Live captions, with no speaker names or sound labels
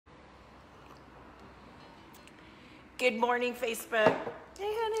Good morning, Facebook.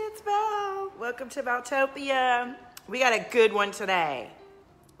 Hey, honey, it's Val. Welcome to Valtopia. We got a good one today.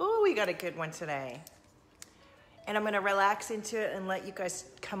 Oh, we got a good one today. And I'm going to relax into it and let you guys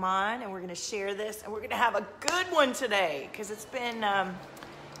come on, and we're going to share this, and we're going to have a good one today because it's been a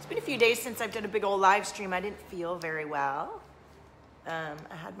few days since I've done a big old live stream. I didn't feel very well. I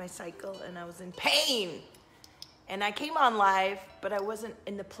had my cycle, and I was in pain. And I came on live, but I wasn't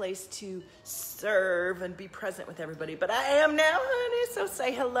in the place to serve and be present with everybody. But I am now, honey, so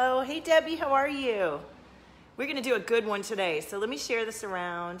say hello. Hey, Debbie, how are you? We're going to do a good one today. So let me share this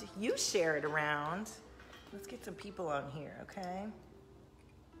around. You share it around. Let's get some people on here, okay?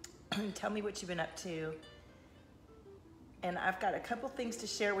 Tell me what you've been up to. And I've got a couple things to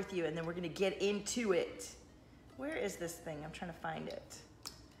share with you, and then we're going to get into it. Where is this thing? I'm trying to find it.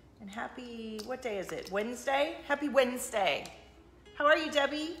 And happy, what day is it? Wednesday? Happy Wednesday. How are you,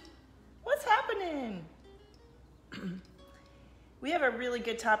 Debbie? What's happening? We have a really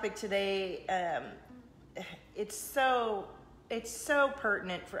good topic today. It's so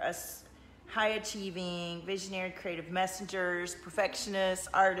pertinent for us high achieving, visionary, creative messengers, perfectionists,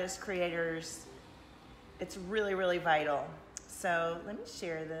 artists, creators. It's really, really vital. So let me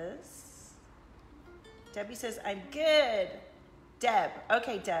share this. Debbie says, I'm good. Deb.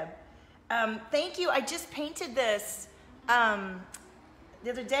 Okay, Deb. Thank you. I just painted this the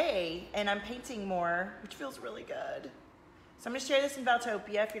other day, and I'm painting more, which feels really good. So I'm going to share this in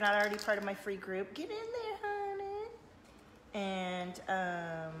Valtopia. If you're not already part of my free group, get in there, honey. And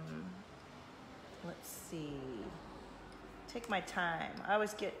let's see. Take my time. I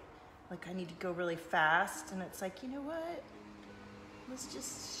always get like I need to go really fast, and it's like, you know what? Let's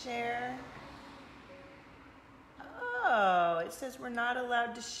just share. Oh, it says we're not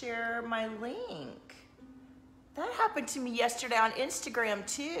allowed to share my link. That happened to me yesterday on Instagram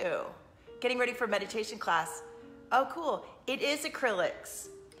too. Getting ready for meditation class. Oh, cool. It is acrylics.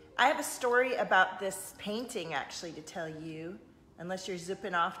 I have a story about this painting actually to tell you, unless you're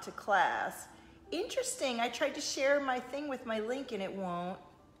zipping off to class. Interesting. I tried to share my thing with my link and it won't.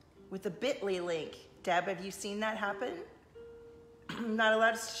 With the bit.ly link. Deb, have you seen that happen? Not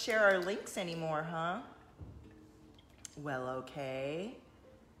allowed to share our links anymore, huh? Well, okay,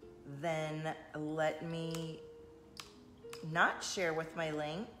 then let me not share with my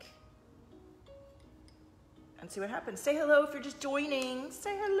link and see what happens. Say hello if you're just joining.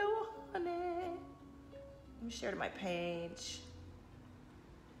 Say hello, honey. Let me share to my page.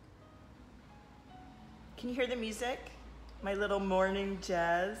 Can you hear the music? My little morning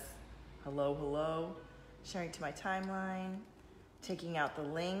jazz. Hello, hello. Sharing to my timeline. Taking out the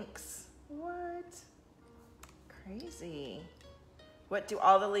links. What? Crazy. What, do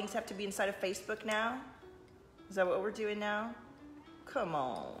all the links have to be inside of Facebook now? Is that what we're doing now? Come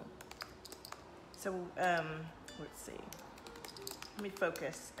on. So, let's see. Let me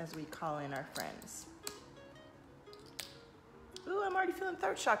focus as we call in our friends. Ooh, I'm already feeling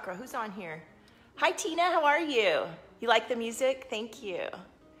throat chakra. Who's on here? Hi, Tina, how are you? You like the music? Thank you.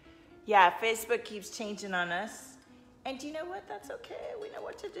 Yeah, Facebook keeps changing on us. And do you know what? That's okay. We know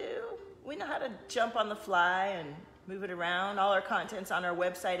what to do. We know how to jump on the fly and move it around. All our content's on our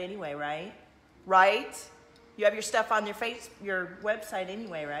website anyway, right? Right? You have your stuff on your website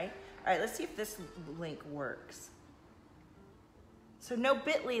anyway, right? All right, let's see if this link works. So no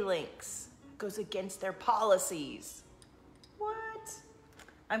bit.ly links. Goes against their policies. What?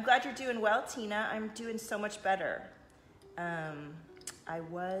 I'm glad you're doing well, Tina. I'm doing so much better. I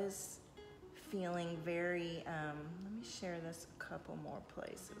was feeling very, let me share this a couple more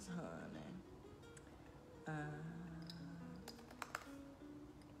places, honey.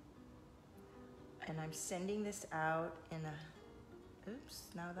 And I'm sending this out in a, oops,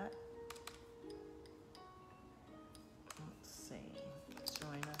 now that, let's see,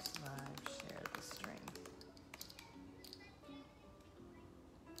 join us live, share the stream.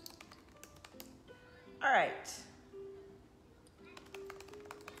 All right.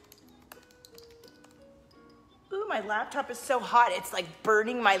 Ooh, my laptop is so hot, it's like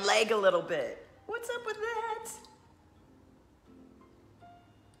burning my leg a little bit. What's up with that?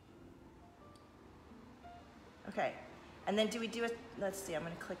 Okay, and then do we do it? Let's see, I'm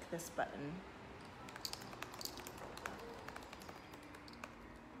gonna click this button.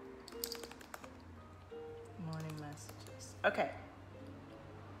 Morning messages. Okay.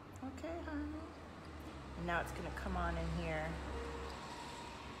 Okay, honey. And now it's gonna come on in here.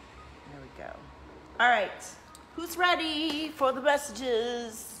 There we go. All right. Who's ready for the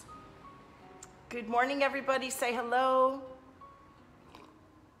messages? Good morning, everybody. Say hello.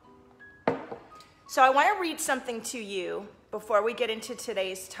 So I want to read something to you before we get into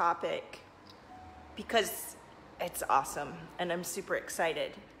today's topic, because it's awesome, and I'm super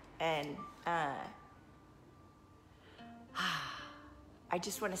excited. And I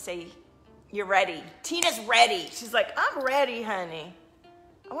just want to say, you're ready. Tina's ready. She's like, I'm ready, honey.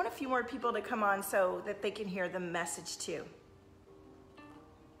 I want a few more people to come on so that they can hear the message too.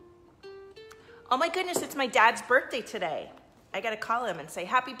 Oh my goodness, it's my dad's birthday today. I gotta call him and say,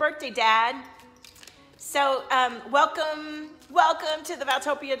 happy birthday, Dad. So welcome to the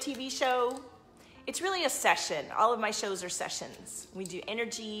Valtopia TV show. It's really a session. All of my shows are sessions. We do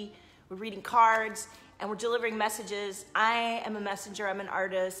energy, we're reading cards, and we're delivering messages. I am a messenger, I'm an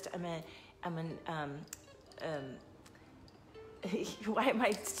artist, why am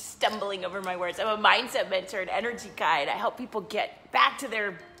I stumbling over my words? I'm a mindset mentor, an energy guide. I help people get back to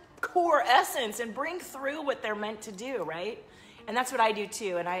their core essence and bring through what they're meant to do, right? And that's what I do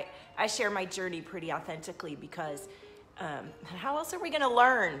too. And I share my journey pretty authentically because how else are we gonna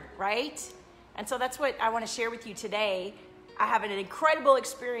learn, right? And so that's what I wanna share with you today. I have an incredible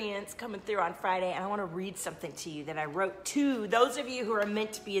experience coming through on Friday, and I wanna read something to you that I wrote to those of you who are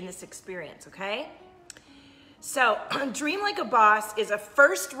meant to be in this experience, okay? So, Dream Like a Boss is a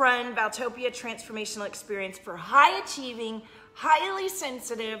first-run Valtopia Transformational Experience for high-achieving, highly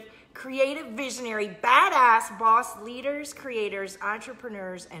sensitive, creative, visionary, badass boss leaders, creators,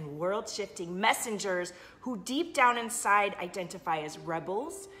 entrepreneurs, and world-shifting messengers who deep down inside identify as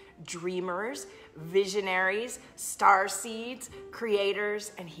rebels, dreamers, visionaries, star seeds,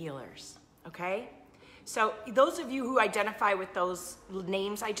 creators, and healers, okay? So those of you who identify with those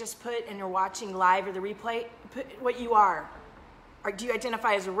names I just put and are watching live or the replay, put what you are. Do you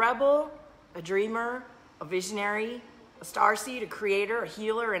identify as a rebel, a dreamer, a visionary, a starseed, a creator, a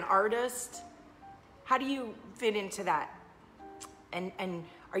healer, an artist? How do you fit into that? And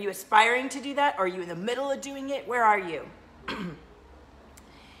are you aspiring to do that? Are you in the middle of doing it? Where are you?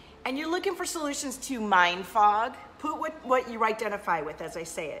 And you're looking for solutions to mind fog. Put what you identify with as I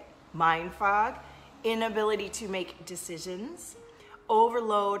say it. Mind fog, inability to make decisions,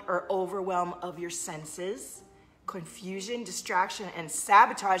 overload or overwhelm of your senses, confusion, distraction, and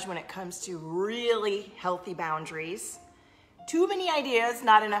sabotage when it comes to really healthy boundaries. Too many ideas,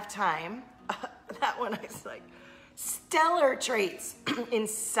 not enough time. That one I was like, stellar traits in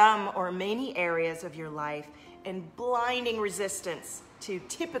some or many areas of your life and blinding resistance to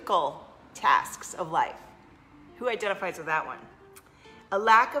typical tasks of life. Who identifies with that one? A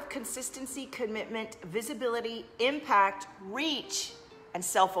lack of consistency, commitment, visibility, impact, reach, and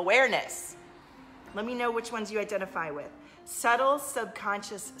self-awareness. Let me know which ones you identify with. Subtle,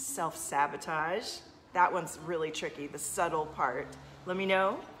 subconscious self-sabotage. That one's really tricky, the subtle part. Let me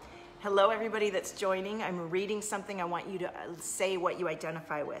know. Hello, everybody that's joining. I'm reading something. I want you to say what you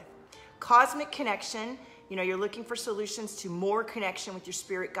identify with. Cosmic connection. You know, you're looking for solutions to more connection with your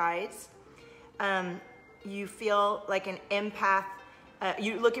spirit guides. You feel like an empath.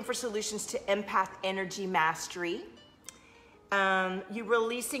 You're looking for solutions to empath energy mastery. You're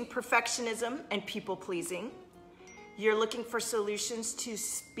releasing perfectionism and people pleasing. You're looking for solutions to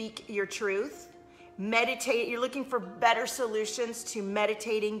speak your truth. Meditate. You're looking for better solutions to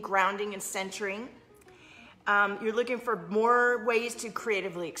meditating, grounding, and centering. You're looking for more ways to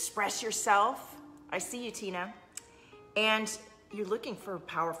creatively express yourself. I see you, Tina. And you're looking for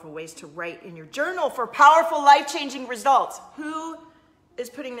powerful ways to write in your journal for powerful, life-changing results. Who is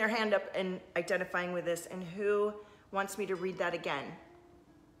putting their hand up and identifying with this, and who wants me to read that again?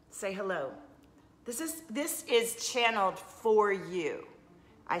 Say hello. This is channeled for you.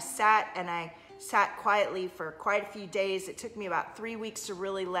 I sat quietly for quite a few days. It took me about 3 weeks to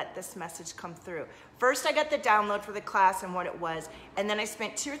really let this message come through. First, I got the download for the class and what it was, and then I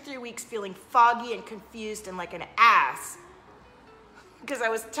spent 2 or 3 weeks feeling foggy and confused and like an ass because I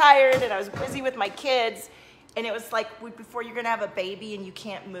was tired and I was busy with my kids, and it was like before you're gonna have a baby and you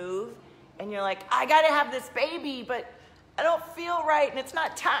can't move, and you're like, I gotta have this baby, but I don't feel right and it's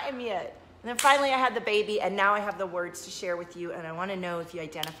not time yet. And then finally I had the baby, and now I have the words to share with you, and I wanna know if you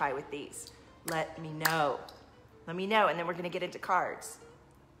identify with these. Let me know. Let me know, and then we're gonna get into cards.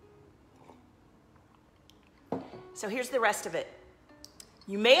 So here's the rest of it.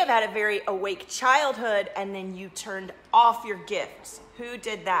 You may have had a very awake childhood, and then you turned off your gifts. Who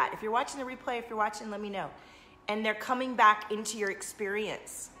did that? If you're watching the replay, if you're watching, let me know. And they're coming back into your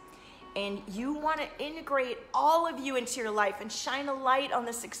experience. And you wanna integrate all of you into your life and shine a light on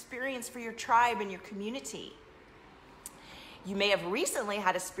this experience for your tribe and your community. You may have recently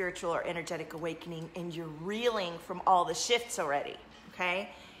had a spiritual or energetic awakening, and you're reeling from all the shifts already, okay?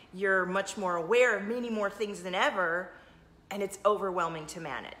 You're much more aware of many more things than ever, and it's overwhelming to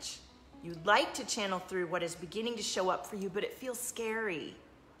manage. You'd like to channel through what is beginning to show up for you, but it feels scary.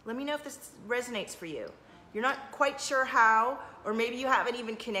 Let me know if this resonates for you. You're not quite sure how, or maybe you haven't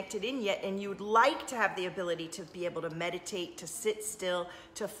even connected in yet, and you would like to have the ability to be able to meditate, to sit still,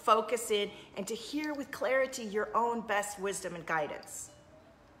 to focus in, and to hear with clarity your own best wisdom and guidance.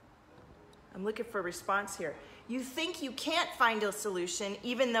 I'm looking for a response here. You think you can't find a solution,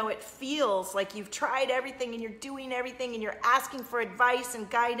 even though it feels like you've tried everything and you're doing everything and you're asking for advice and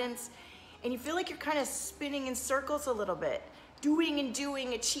guidance, and you feel like you're kind of spinning in circles a little bit. Doing and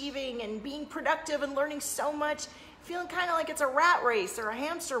doing, achieving and being productive and learning so much, feeling kind of like it's a rat race or a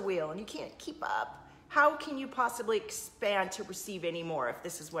hamster wheel and you can't keep up. How can you possibly expand to receive any more if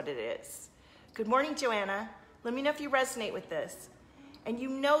this is what it is? Good morning, Joanna. Let me know if you resonate with this. And you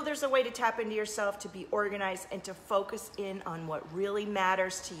know there's a way to tap into yourself, to be organized and to focus in on what really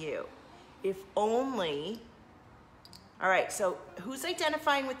matters to you. If only. All right, so who's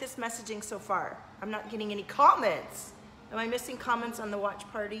identifying with this messaging so far? I'm not getting any comments. Am I missing comments on the watch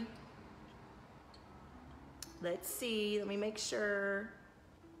party? Let's see, let me make sure.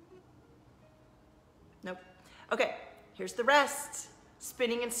 Nope. Okay, here's the rest.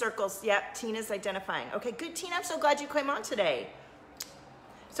 Spinning in circles. Yep, Tina's identifying. Okay, good, Tina, I'm so glad you came on today.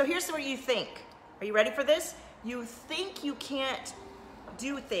 So here's what you think. Are you ready for this? You think you can't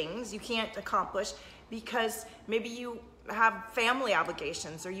do things, you can't accomplish because maybe you have family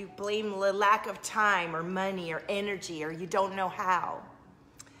obligations, or you blame the lack of time or money or energy, or you don't know how.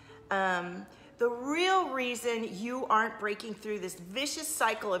 The real reason you aren't breaking through this vicious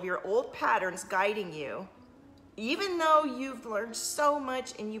cycle of your old patterns guiding you, even though you've learned so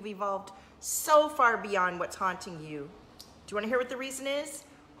much and you've evolved so far beyond what's haunting you. Do you want to hear what the reason is?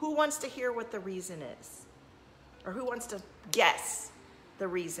 Who wants to hear what the reason is? Or who wants to guess the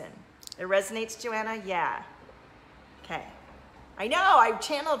reason? It resonates, Joanna? Yeah. Okay. I know, I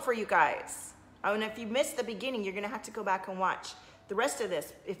channeled for you guys. Oh, and if you missed the beginning, you're going to have to go back and watch the rest of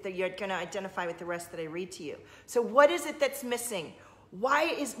this if you're going to identify with the rest that I read to you. So what is it that's missing? What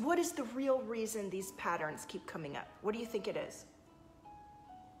is the real reason these patterns keep coming up? What do you think it is?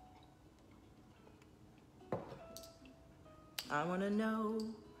 I want to know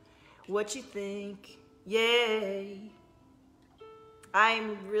what you think. Yay.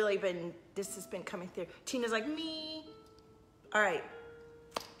 This has been coming through. Tina's like, me. All right.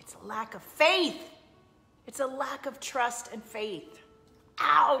 It's a lack of faith. It's a lack of trust and faith.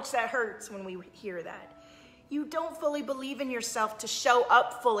 Ouch, that hurts when we hear that. You don't fully believe in yourself to show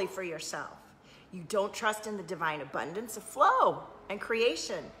up fully for yourself. You don't trust in the divine abundance of flow and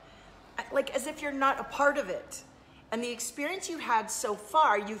creation, like as if you're not a part of it. And the experience you had so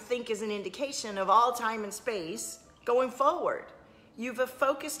far, you think is an indication of all time and space going forward. You've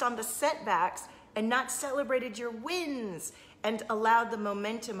focused on the setbacks and not celebrated your wins and allowed the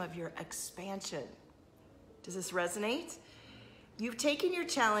momentum of your expansion. Does this resonate? You've taken your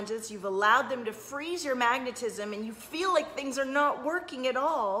challenges, you've allowed them to freeze your magnetism, and you feel like things are not working at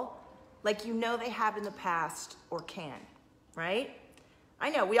all, like you know they have in the past or can, right? I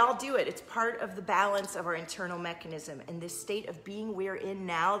know, we all do it. It's part of the balance of our internal mechanism. And this state of being we're in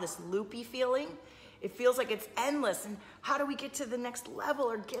now, this loopy feeling, it feels like it's endless. And how do we get to the next level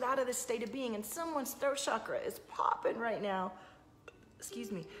or get out of this state of being? And someone's throat chakra is popping right now.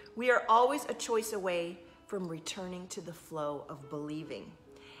 Excuse me. We are always a choice away from returning to the flow of believing.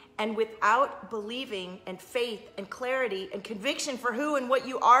 And without believing and faith and clarity and conviction for who and what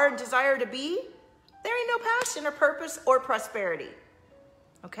you are and desire to be, there ain't no passion or purpose or prosperity.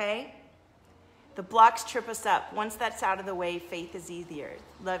 Okay? The blocks trip us up. Once that's out of the way, faith is easier.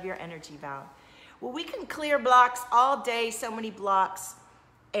 Love your energy, Val. Well, we can clear blocks all day, so many blocks.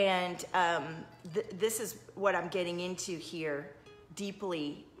 And this is what I'm getting into here,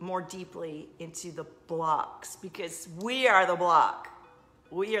 more deeply into the blocks, because we are the block.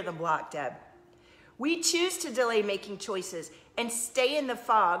 We are the block, Deb. We choose to delay making choices and stay in the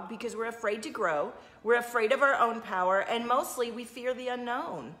fog because we're afraid to grow. We're afraid of our own power, and mostly we fear the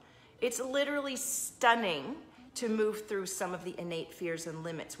unknown. It's literally stunning to move through some of the innate fears and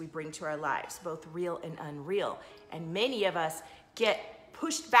limits we bring to our lives, both real and unreal. And many of us get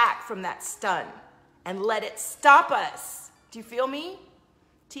pushed back from that stun and let it stop us. Do you feel me?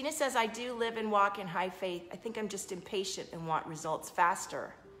 Tina says, I do live and walk in high faith. I think I'm just impatient and want results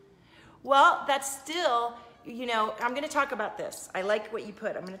faster. Well, that's still, you know, I'm going to talk about this. I like what you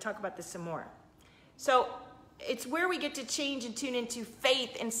put. I'm going to talk about this some more. So it's where we get to change and tune into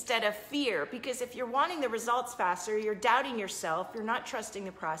faith instead of fear. Because if you're wanting the results faster, you're doubting yourself, you're not trusting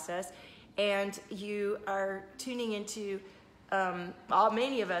the process, and you are tuning into,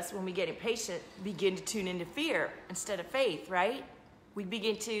 many of us, when we get impatient, begin to tune into fear instead of faith, right? We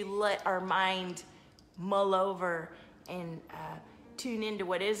begin to let our mind mull over and tune into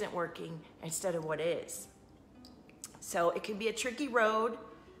what isn't working instead of what is. So it can be a tricky road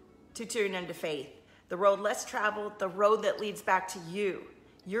to tune into faith. The road less traveled, the road that leads back to you.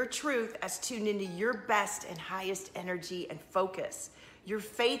 Your truth as tuned into your best and highest energy and focus. Your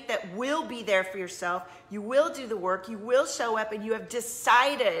faith that will be there for yourself. You will do the work, you will show up, and you have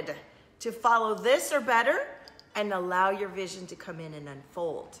decided to follow this or better and allow your vision to come in and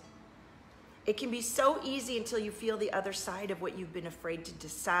unfold. It can be so easy until you feel the other side of what you've been afraid to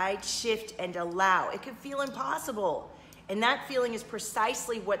decide, shift, and allow. It can feel impossible. And that feeling is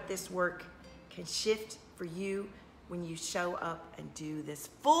precisely what this work can shift for you when you show up and do this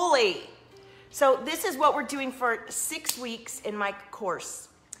fully. So this is what we're doing for 6 weeks in my course.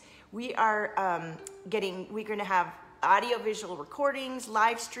 We are we're gonna have audio visual recordings,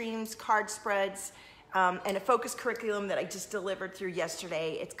 live streams, card spreads, and a focused curriculum that I just delivered through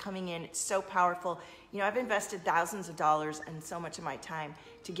yesterday. It's coming in, it's so powerful. You know, I've invested thousands of dollars and so much of my time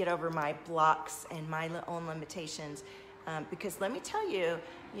to get over my blocks and my own limitations. Because let me tell you,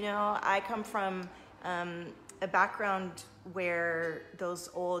 you know, I come from a background where those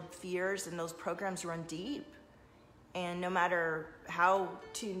old fears and those programs run deep. And no matter how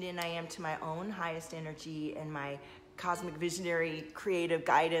tuned in I am to my own highest energy and my cosmic visionary creative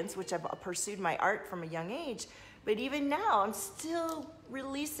guidance, which I've pursued my art from a young age, but even now I'm still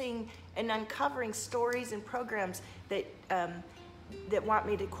releasing and uncovering stories and programs that that want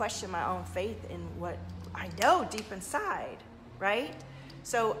me to question my own faith in what I know deep inside, right?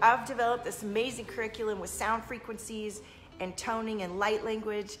 So I've developed this amazing curriculum with sound frequencies and toning and light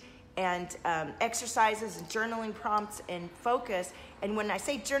language and exercises and journaling prompts and focus. And when I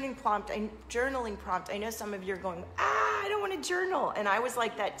say journaling prompt, I know some of you are going, I don't want to journal. And I was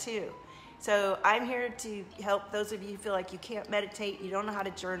like that too. So I'm here to help those of you who feel like you can't meditate, you don't know how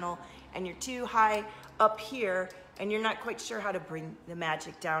to journal, and you're too high up here, and you're not quite sure how to bring the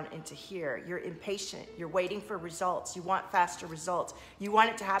magic down into here. You're impatient, you're waiting for results, you want faster results, you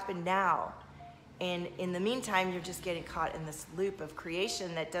want it to happen now. And in the meantime, you're just getting caught in this loop of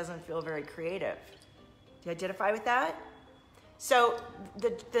creation that doesn't feel very creative. Do you identify with that? So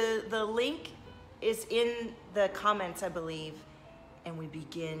the link is in the comments, I believe, and we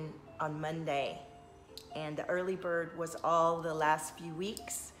begin on Monday. And the early bird was all the last few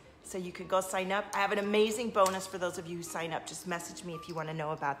weeks. So you could go sign up. I have an amazing bonus for those of you who sign up. Just message me if you want to know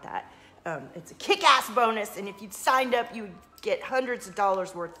about that. It's a kick-ass bonus, and if you'd signed up, you would get hundreds of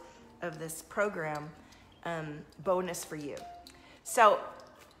dollars worth of this program bonus for you. So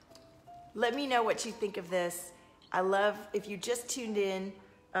let me know what you think of this. I love, if you just tuned in,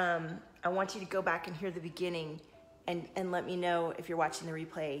 I want you to go back and hear the beginning and let me know if you're watching the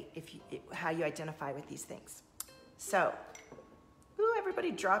replay, how you identify with these things. So, ooh,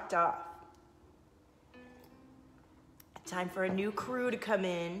 everybody dropped off. Time for a new crew to come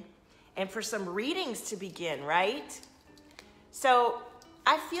in and for some readings to begin, right? So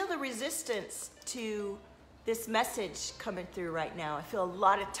I feel the resistance to this message coming through right now. I feel a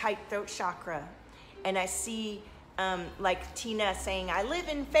lot of tight throat chakra. And I see like Tina saying, I live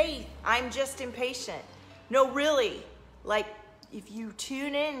in faith, I'm just impatient. No, really, like if you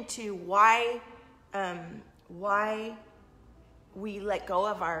tune in to why we let go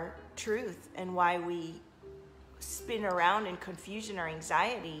of our truth and why we spin around in confusion or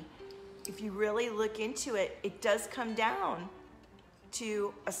anxiety, if you really look into it, it does come down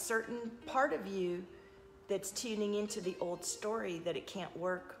to a certain part of you that's tuning into the old story that it can't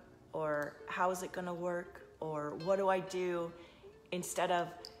work, or how is it gonna work, or what do I do, instead of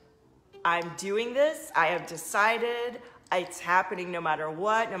I'm doing this, I have decided, it's happening no matter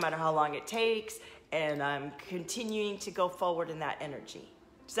what, no matter how long it takes, and I'm continuing to go forward in that energy.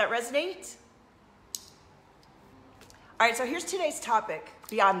 Does that resonate? All right, so here's today's topic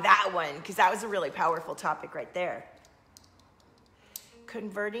beyond that one, because that was a really powerful topic right there.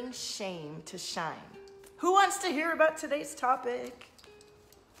 Converting shame to shine. Who wants to hear about today's topic?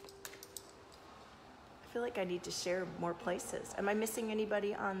 I feel like I need to share more places. Am I missing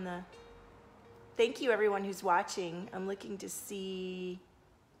anybody on the... Thank you, everyone who's watching. I'm looking to see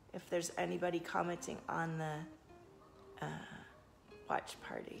if there's anybody commenting on the watch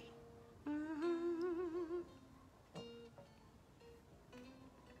party.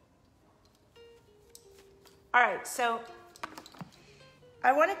 All right, so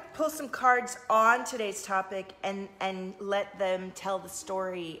I want to pull some cards on today's topic and let them tell the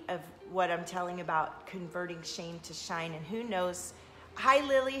story of what I'm telling about converting shame to shine. And who knows? Hi,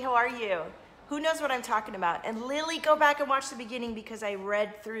 Lily, how are you? Who knows what I'm talking about? And Lily, go back and watch the beginning, because I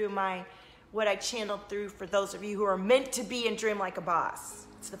read through what I channeled through for those of you who are meant to be in Dream Like a Boss.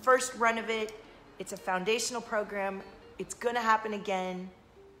 It's the first run of it. It's a foundational program. It's going to happen again.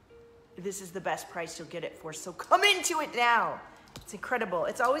 this is the best price you'll get it for. So come into it now. It's incredible.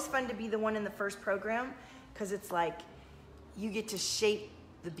 It's always fun to be the one in the first program because it's like you get to shape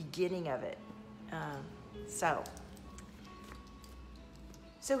the beginning of it. So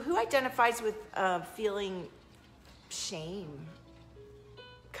who identifies with feeling shame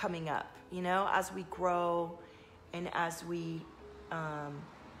coming up, you know, as we grow and as we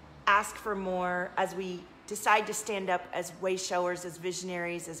ask for more, as we decide to stand up as way showers, as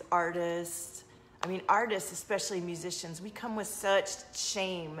visionaries, as artists. I mean, artists, especially musicians, we come with such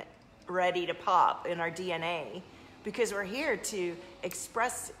shame ready to pop in our DNA because we're here to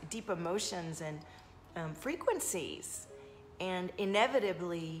express deep emotions and frequencies. And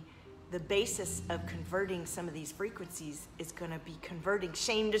inevitably, the basis of converting some of these frequencies is going to be converting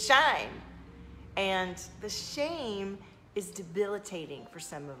shame to shine. And the shame is debilitating for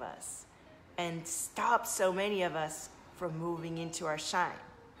some of us and stops so many of us from moving into our shine.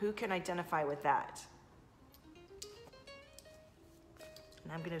 Who can identify with that?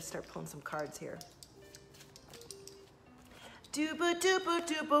 And I'm going to start pulling some cards here.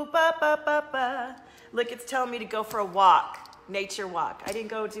 Dooba-dooba-dooba-ba-ba-ba-ba. Look, it's telling me to go for a walk. Nature walk. I didn't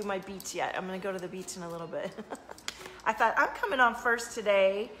go do my beach yet. I'm going to go to the beach in a little bit. I thought I'm coming on first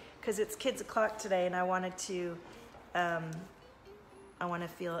today because it's kids o'clock today and I wanted to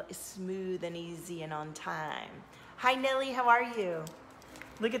feel smooth and easy and on time. Hi Nellie, how are you?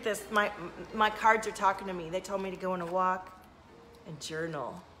 Look at this. My cards are talking to me. They told me to go on a walk and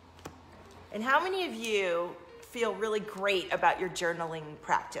journal. And how many of you feel really great about your journaling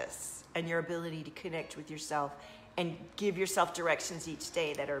practice and your ability to connect with yourself and give yourself directions each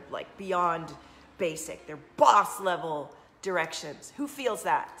day that are like beyond basic? They're boss level directions. Who feels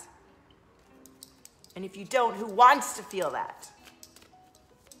that? And if you don't, who wants to feel that?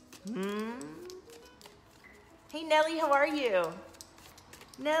 Hey Nellie, how are you?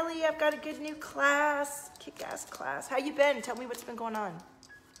 Nellie, I've got a good new class, kick-ass class. How you been? Tell me what's been going on.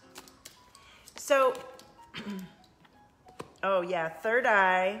 So, oh yeah, third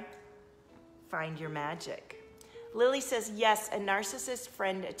eye, find your magic. Lily says, yes, a narcissist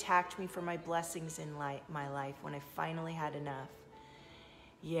friend attacked me for my blessings in my life when I finally had enough.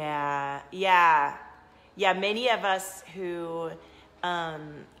 Yeah, many of us who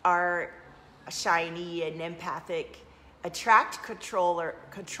are shiny and empathic attract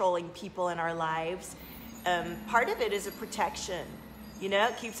controlling people in our lives. Part of it is a protection. You know,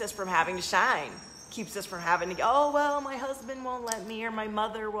 it keeps us from having to shine. Keeps us from having to go, oh, well, my husband won't let me or my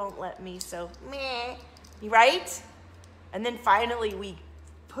mother won't let me, so meh. Right? And then finally we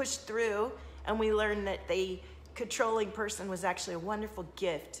push through and we learn that the controlling person was actually a wonderful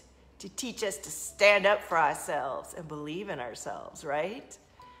gift to teach us to stand up for ourselves and believe in ourselves, right?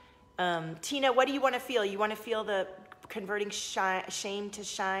 Tina, what do you want to feel? You want to feel the converting shame to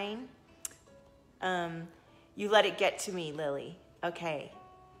shine? You let it get to me, Lily. Okay.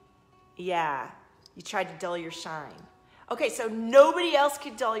 Yeah. You tried to dull your shine. Okay, so nobody else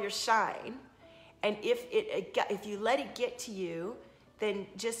can dull your shine. And if you let it get to you, then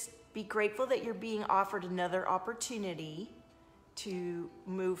just be grateful that you're being offered another opportunity to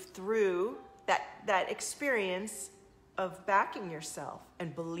move through that experience of backing yourself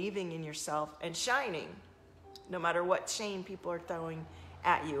and believing in yourself and shining, no matter what shame people are throwing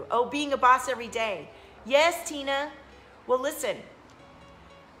at you. Oh, being a boss every day. Yes, Tina. Well, listen.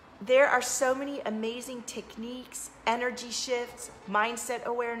 There are so many amazing techniques, energy shifts, mindset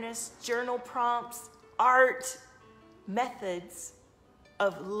awareness, journal prompts, art, methods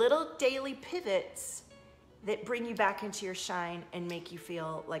of little daily pivots that bring you back into your shine and make you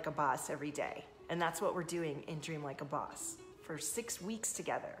feel like a boss every day. And that's what we're doing in Dream Like a Boss for 6 weeks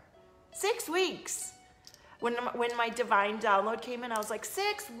together. 6 weeks! When my divine download came in, I was like,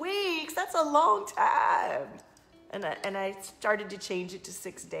 6 weeks? That's a long time. And I started to change it to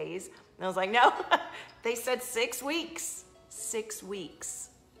 6 days. And I was like, no, they said 6 weeks. 6 weeks.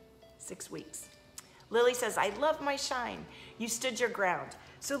 6 weeks. Lily says, I love my shine. You stood your ground.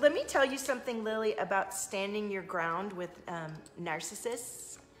 So let me tell you something, Lily, about standing your ground with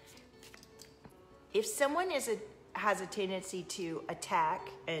narcissists. If someone has a tendency to attack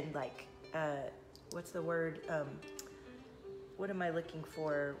and like, what's the word? What am I looking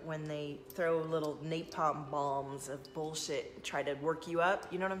for when they throw little napalm bombs of bullshit and try to work you up?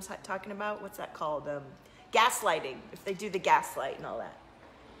 You know what I'm talking about? What's that called? Gaslighting. If they do the gaslight and all that.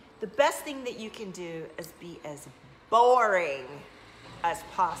 The best thing that you can do is be as boring as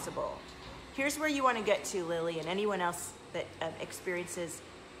possible. Here's where you want to get to, Lily, and anyone else that experiences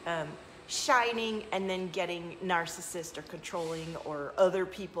shining and then getting narcissist or controlling or other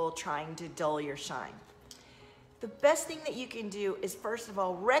people trying to dull your shine. the best thing that you can do is, first of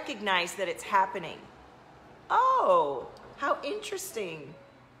all, recognize that it's happening. Oh, how interesting.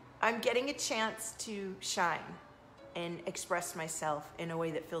 I'm getting a chance to shine and express myself in a way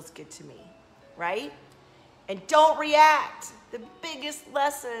that feels good to me, right? And don't react. The biggest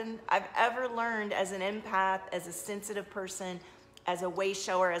lesson I've ever learned as an empath, as a sensitive person, as a way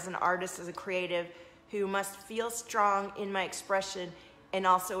shower, as an artist, as a creative, who must feel strong in my expression and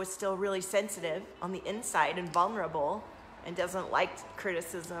also is still really sensitive on the inside and vulnerable and doesn't like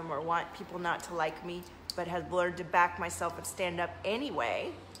criticism or want people not to like me, but has learned to back myself and stand up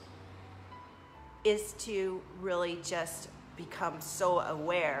anyway, is to really just become so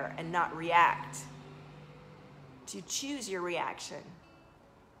aware and not react, to choose your reaction.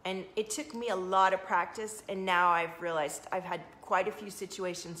 And it took me a lot of practice, and now I've realized I've had quite a few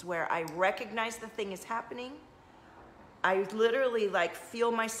situations where I recognize the thing is happening. I literally like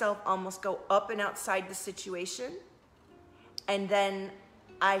feel myself almost go up and outside the situation, and then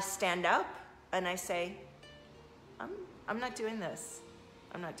I stand up and I say, I'm not doing this.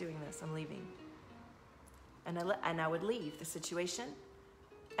 I'm not doing this. I'm leaving. And I would leave the situation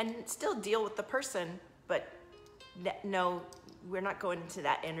and still deal with the person, but no, we're not going into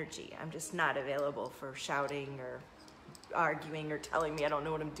that energy. I'm just not available for shouting or arguing or telling me I don't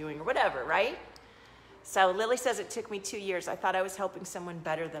know what I'm doing or whatever, right? So Lily says it took me 2 years. I thought I was helping someone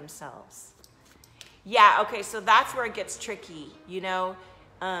better themselves. Yeah, okay, so that's where it gets tricky, you know.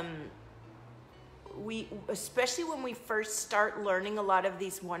 Especially when we first start learning a lot of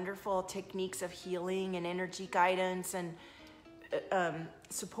these wonderful techniques of healing and energy guidance and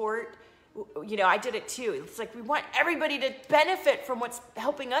support, you know, I did it too. It's like we want everybody to benefit from what's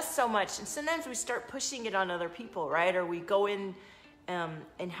helping us so much. And sometimes we start pushing it on other people, right? Or we go in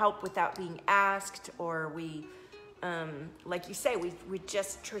and help without being asked, or we, like you say, we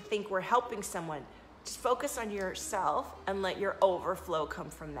just think we're helping someone. Just focus on yourself and let your overflow come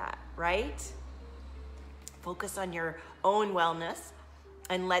from that, right? Focus on your own wellness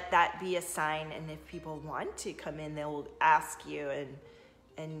and let that be a sign. And if people want to come in, they'll ask you,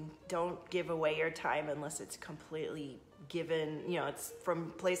 and don't give away your time unless it's completely given, you know, it's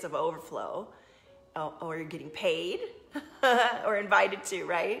from a place of overflow, or you're getting paid or invited to,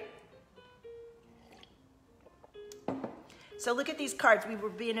 right? So look at these cards. We were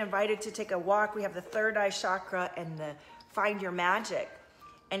being invited to take a walk. We have the third eye chakra and the find your magic.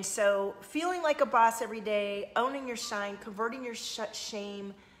 And so feeling like a boss every day, owning your shine, converting your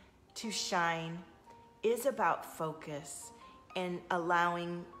shame to shine is about focus and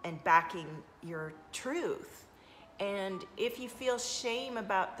allowing and backing your truth. And if you feel shame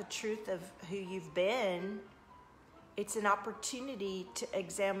about the truth of who you've been, it's an opportunity to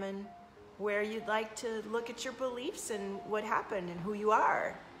examine where you'd like to look at your beliefs and what happened and who you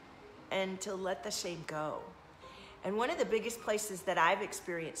are, and to let the shame go. And one of the biggest places that I've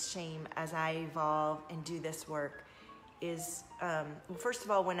experienced shame as I evolve and do this work is, well, first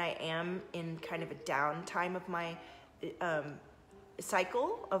of all, when I am in kind of a downtime of my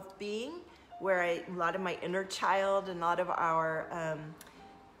cycle of being, where a lot of my inner child and a lot of our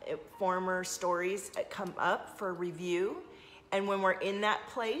former stories come up for review. And when we're in that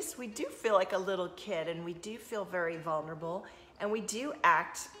place, we do feel like a little kid, and we do feel very vulnerable, and we do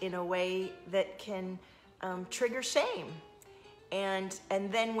act in a way that can trigger shame. And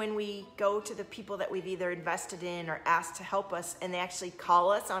then when we go to the people that we've either invested in or asked to help us, and they actually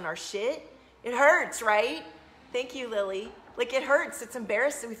call us on our shit, it hurts, right? Thank you, Lily. Like, it hurts. It's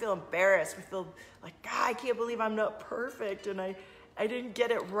embarrassing. We feel embarrassed. We feel like, God, I can't believe I'm not perfect, and I didn't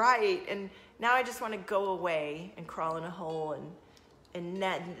get it right. And now I just want to go away and crawl in a hole, and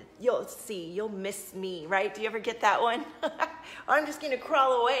then you'll see, you'll miss me, right? Do you ever get that one? I'm just going to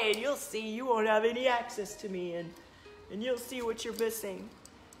crawl away, and you'll see, you won't have any access to me, and you'll see what you're missing.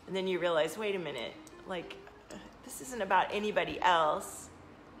 And then you realize, wait a minute, like, this isn't about anybody else.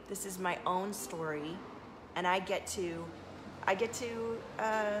 This is my own story, and I get to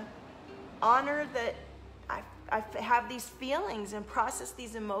honor that I have these feelings and process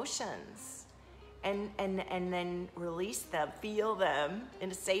these emotions, and then release them, feel them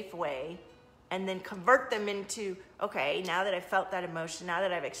in a safe way, and then convert them into, okay, now that I've felt that emotion, now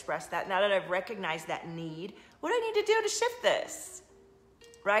that I've expressed that, now that I've recognized that need, what do I need to do to shift this,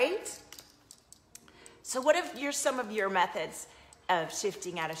 right? So what are some of your methods of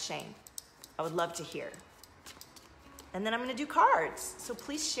shifting out of shame? I would love to hear. And then I'm going to do cards. So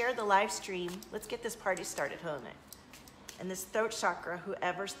please share the live stream. Let's get this party started, honey. And this throat chakra,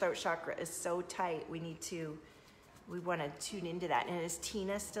 whoever's throat chakra is so tight, we want to tune into that. And is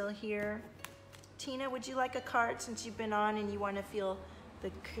Tina still here? Tina, would you like a card since you've been on and you want to feel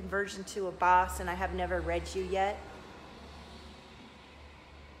the conversion to a boss, and I have never read you yet.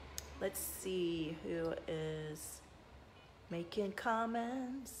 Let's see who is making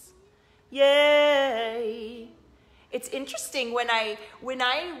comments. Yay! It's interesting when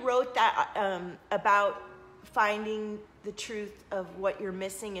I wrote that about finding the truth of what you're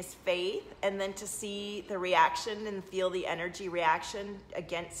missing is faith, and then to see the reaction and feel the energy reaction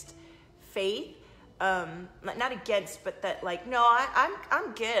against faith. Not against, but that like, no,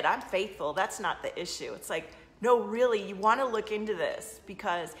 I'm good. I'm faithful. That's not the issue. It's like, no, really, you want to look into this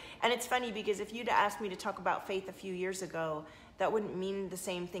because, and it's funny because if you'd asked me to talk about faith a few years ago, that wouldn't mean the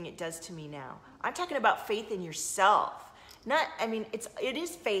same thing it does to me now. I'm talking about faith in yourself. Not, I mean, it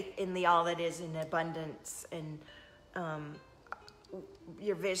is faith in the all that is in abundance and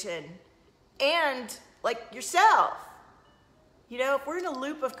your vision and like yourself. You know, if we're in a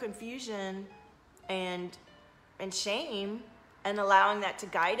loop of confusion and shame and allowing that to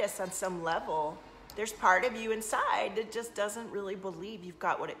guide us on some level, there's part of you inside that just doesn't really believe you've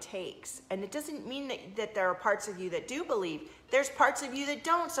got what it takes. And it doesn't mean that there are parts of you that do believe. There's parts of you that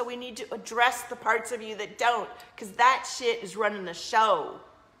don't, so we need to address the parts of you that don't, because that shit is running the show.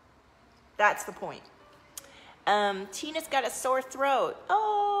 That's the point. Tina's got a sore throat.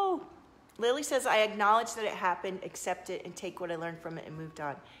 Oh! Lily says, I acknowledge that it happened, accept it, and take what I learned from it and moved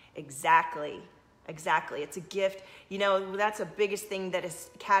on. Exactly. Exactly. It's a gift. You know, that's the biggest thing that has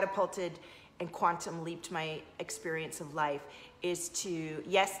catapulted and quantum leaped my experience of life is to,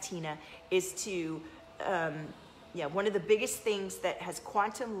 yes, Tina, is to, one of the biggest things that has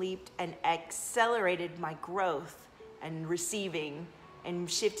quantum leaped and accelerated my growth and receiving and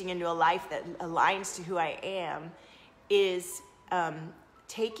shifting into a life that aligns to who I am is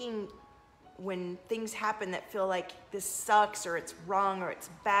taking when things happen that feel like this sucks or it's wrong or it's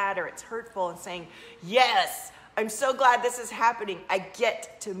bad or it's hurtful and saying, yes, I'm so glad this is happening. I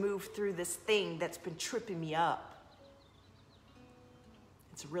get to move through this thing that's been tripping me up.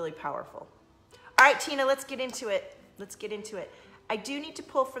 It's really powerful. All right, Tina, let's get into it. Let's get into it. I do need to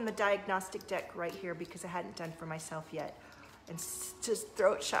pull from the diagnostic deck right here because I hadn't done for myself yet. And just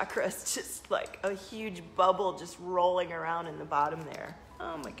throat chakra is just like a huge bubble just rolling around in the bottom there.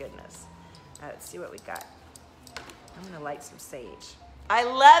 Oh my goodness. All right, let's see what we got. I'm gonna light some sage. I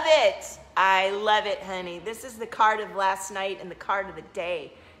love it. I love it, honey. This is the card of last night and the card of the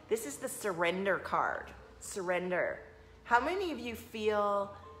day. This is the surrender card. Surrender. How many of you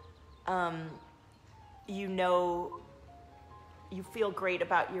feel, you feel great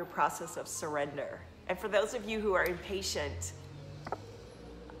about your process of surrender? And for those of you who are impatient,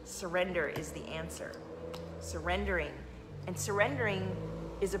 surrender is the answer. Surrendering. And surrendering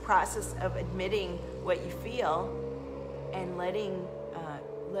is a process of admitting what you feel and letting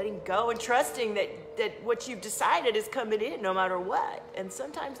go and trusting that what you've decided is coming in no matter what. And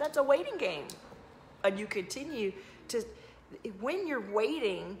sometimes that's a waiting game. And you continue to, when you're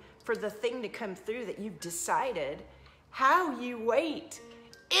waiting for the thing to come through that you've decided, how you wait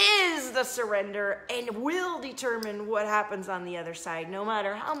is the surrender and will determine what happens on the other side. No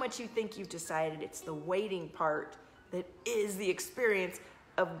matter how much you think you've decided, it's the waiting part that is the experience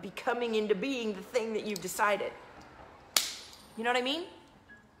of becoming into being the thing that you've decided. You know what I mean?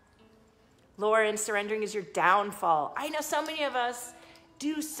 Lauren, surrendering is your downfall. I know so many of us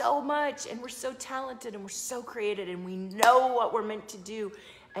do so much and we're so talented and we're so creative and we know what we're meant to do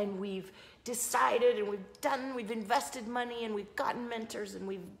and we've decided and we've invested money and we've gotten mentors and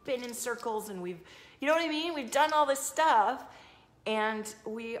we've been in circles and you know what I mean? We've done all this stuff and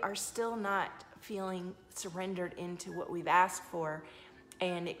we are still not feeling surrendered into what we've asked for,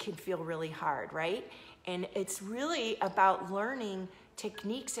 and it can feel really hard, right? And it's really about learning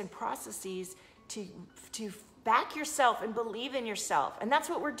techniques and processes to back yourself and believe in yourself. And that's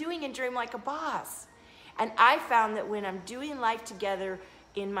what we're doing in Dream Like a Boss. And I found that when I'm doing life together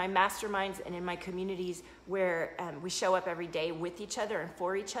in my masterminds and in my communities where we show up every day with each other and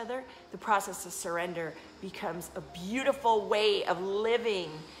for each other, the process of surrender becomes a beautiful way of living.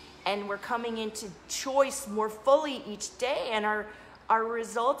 And we're coming into choice more fully each day, and our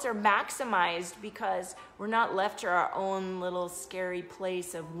results are maximized because we're not left to our own little scary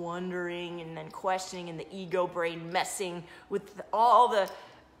place of wondering and then questioning and the ego brain messing with all the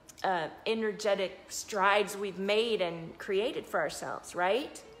energetic strides we've made and created for ourselves,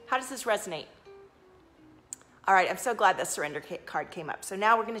 right? How does this resonate? All right, I'm so glad the surrender card came up. So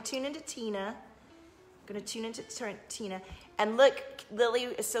now we're going to tune into Tina. And look, Lily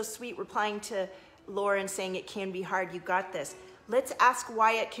is so sweet replying to Lauren saying it can be hard. You got this. Let's ask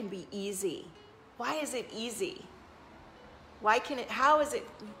why it can be easy. Why is it easy? Why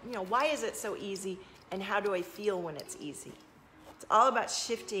is it so easy? And how do I feel when it's easy? It's all about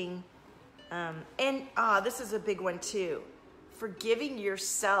shifting. This is a big one too. Forgiving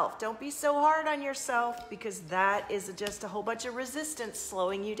yourself. Don't be so hard on yourself, because that is just a whole bunch of resistance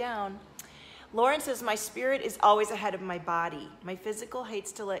slowing you down. Lauren says, my spirit is always ahead of my body. My physical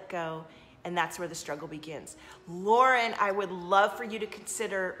hates to let go, and that's where the struggle begins. Lauren, I would love for you to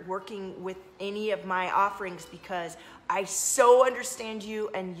consider working with any of my offerings, because I so understand you,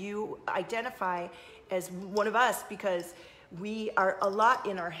 and you identify as one of us, because we are a lot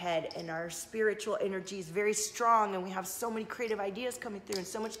in our head, and our spiritual energy is very strong, and we have so many creative ideas coming through and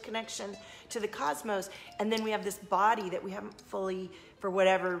so much connection to the cosmos. And then we have this body that we haven't fully, for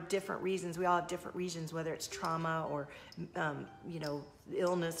whatever different reasons, we all have different reasons, whether it's trauma or,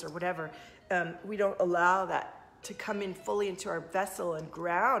 illness or whatever. We don't allow that to come in fully into our vessel and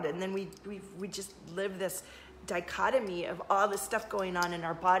ground. And then we just live this dichotomy of all this stuff going on in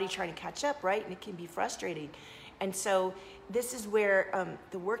our body trying to catch up, right? And it can be frustrating. And so this is where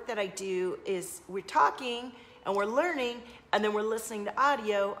the work that I do is we're talking and we're learning, and then we're listening to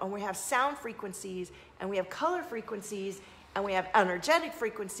audio, and we have sound frequencies, and we have color frequencies, and we have energetic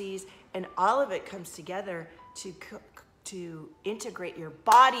frequencies, and all of it comes together to integrate your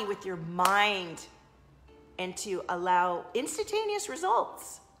body with your mind, and to allow instantaneous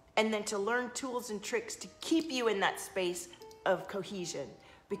results, and then to learn tools and tricks to keep you in that space of cohesion,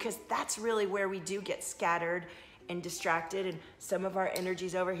 because that's really where we do get scattered and distracted, and some of our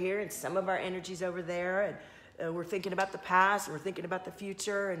energy's over here and some of our energy's over there, and we're thinking about the past, and we're thinking about the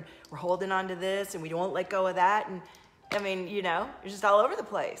future, and we're holding on to this, and we won't let go of that. And I mean, it's just all over the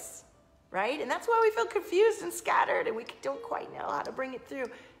place, right? And that's why we feel confused and scattered, and we don't quite know how to bring it through.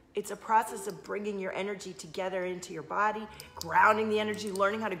 It's a process of bringing your energy together into your body, grounding the energy,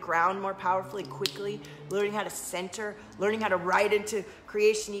 learning how to ground more powerfully, quickly, learning how to center, learning how to write into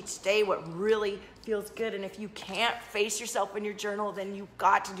creation each day what really feels good. And if you can't face yourself in your journal, then you've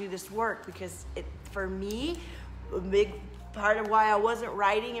got to do this work, because for me, a big part of why I wasn't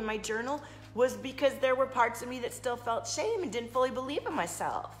writing in my journal was because there were parts of me that still felt shame and didn't fully believe in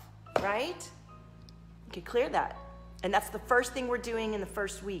myself, right? You can clear that. And that's the first thing we're doing in the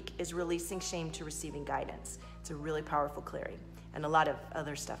first week, is releasing shame to receiving guidance. It's a really powerful clearing, and a lot of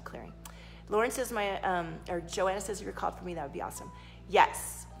other stuff clearing. Lauren says or Joanna says, if you're called for me, that would be awesome.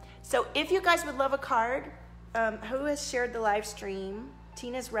 Yes. So if you guys would love a card, who has shared the live stream?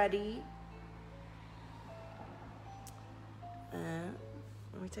 Tina's ready.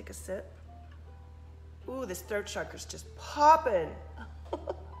 Let me take a sip. Ooh, this throat chakra's just popping.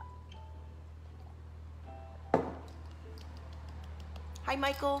 Hi,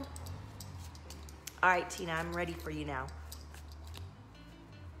 Michael. All right, Tina, I'm ready for you now.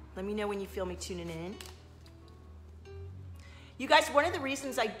 Let me know when you feel me tuning in. You guys, one of the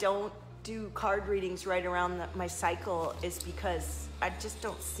reasons I don't do card readings right around my cycle is because I just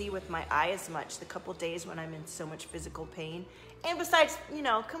don't see with my eye as much the couple days when I'm in so much physical pain. And besides,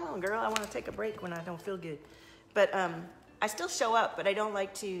 come on, girl, I want to take a break when I don't feel good. But I still show up, but I don't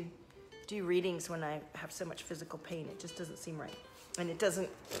like to do readings when I have so much physical pain. It just doesn't seem right. And it doesn't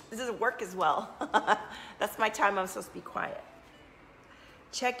work as well. That's my time I'm supposed to be quiet.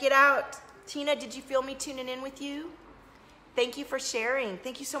 Check it out. Tina, did you feel me tuning in with you? Thank you for sharing.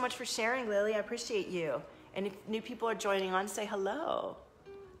 Thank you so much for sharing, Lily. I appreciate you. And if new people are joining on, say hello.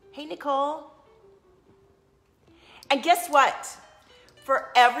 Hey, Nicole. And guess what? For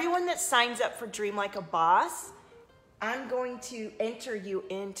everyone that signs up for Dream Like a Boss, I'm going to enter you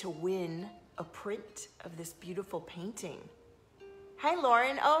in to win a print of this beautiful painting. Hi,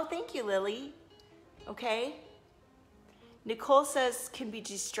 Lauren. Oh, thank you, Lily. Okay. Nicole says can be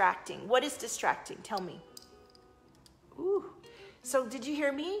distracting. What is distracting? Tell me. Ooh. So did you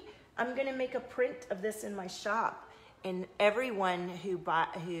hear me? I'm going to make a print of this in my shop. And everyone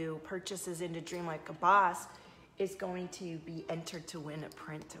who purchases into Dream Like a Boss is going to be entered to win a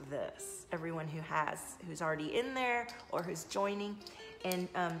print of this. Everyone who's already in there or who's joining. And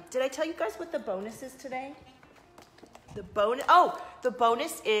did I tell you guys what the bonus is today? The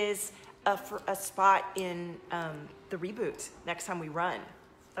bonus is a spot in the reboot next time we run.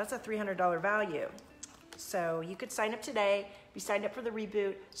 That's a $300 value. So you could sign up today, be signed up for the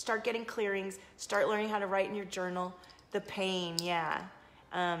reboot, start getting clearings, start learning how to write in your journal, the pain, yeah,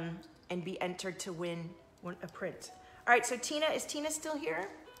 and be entered to win a print. All right, so Tina, is Tina still here?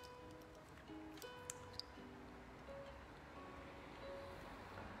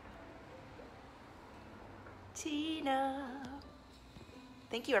 Tina.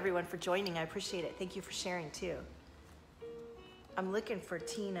 Thank you everyone for joining. I appreciate it. Thank you for sharing too. I'm looking for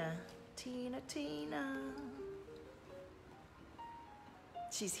Tina. Tina.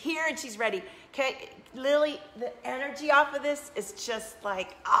 She's here and she's ready. Okay, Lily, the energy off of this is just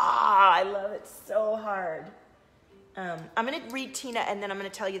like, I love it so hard. I'm going to read Tina, and then I'm going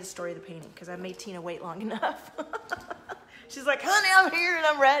to tell you the story of the painting, because I made Tina wait long enough. She's like, honey, I'm here and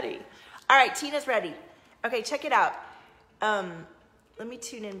I'm ready. All right, Tina's ready. Okay, check it out. Let me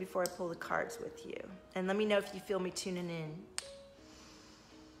tune in before I pull the cards with you. And let me know if you feel me tuning in.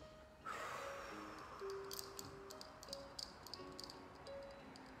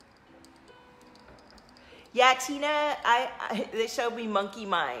 Yeah, Tina, they showed me monkey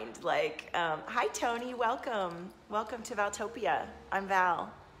mind. Like, hi, Tony, welcome. Welcome to Valtopia. I'm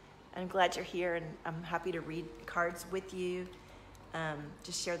Val. I'm glad you're here, and I'm happy to read cards with you.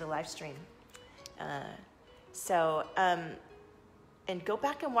 Just share the live stream. And go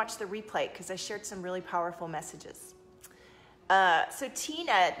back and watch the replay, because I shared some really powerful messages. So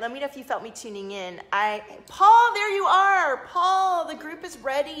Tina, let me know if you felt me tuning in. Paul, there you are. Paul, the group is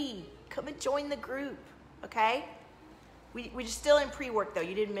ready. Come and join the group. Okay, we're still in pre-work though.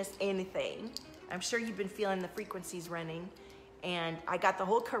 You didn't miss anything. I'm sure you've been feeling the frequencies running, and I got the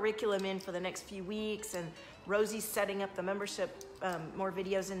whole curriculum in for the next few weeks, and Rosie's setting up the membership, more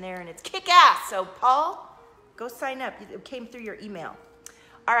videos in there, and it's kick-ass. So Paul, go sign up. It came through your email.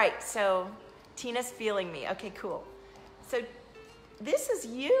 All right, so Tina's feeling me. Okay, cool. So this is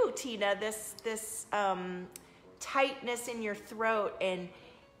you, Tina, this tightness in your throat, and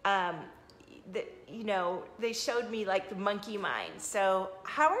they showed me like the monkey mind. So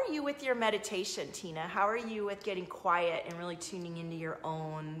how are you with your meditation, Tina? How are you with getting quiet and really tuning into your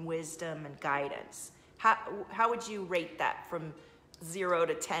own wisdom and guidance? How would you rate that from 0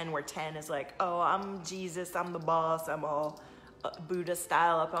 to 10, where 10 is like, oh, I'm Jesus, I'm the boss, I'm all Buddha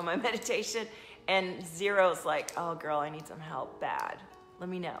style up on my meditation, and 0 is like, oh girl, I need some help bad. Let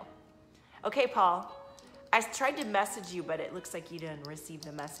me know. Okay, Paul. I tried to message you, but it looks like you didn't receive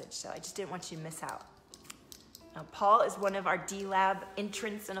the message, so I just didn't want you to miss out. Now, Paul is one of our D-Lab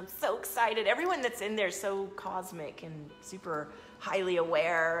entrants, and I'm so excited. Everyone that's in there is so cosmic and super highly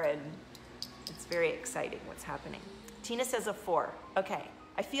aware, and it's very exciting what's happening. Tina says a 4. Okay,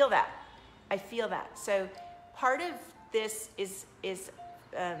 I feel that. I feel that. So part of this is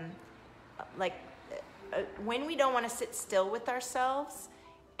when we don't want to sit still with ourselves,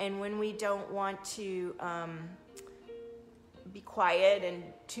 and when we don't want to be quiet and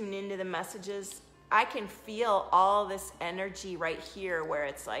tune into the messages, I can feel all this energy right here where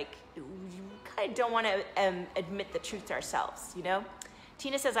it's like, you kind of don't want to admit the truth to ourselves, you know?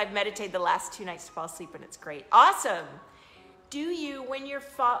 Tina says, I've meditated the last 2 nights to fall asleep, and it's great. Awesome. Do you, when you're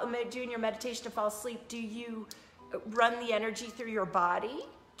doing your meditation to fall asleep, do you run the energy through your body?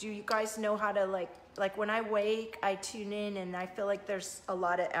 Do you guys know how to like when I wake, I tune in and I feel like there's a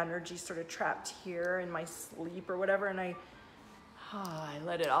lot of energy sort of trapped here in my sleep or whatever, and I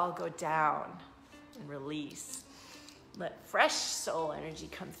let it all go down and release. Let fresh soul energy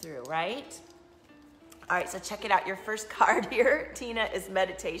come through, right? All right, so check it out. Your first card here, Tina, is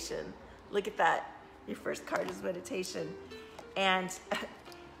meditation. Look at that. Your first card is meditation. And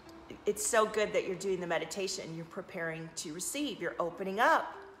it's so good that you're doing the meditation. You're preparing to receive. You're opening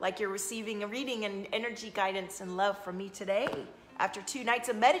up. Like you're receiving a reading and energy guidance and love from me today after 2 nights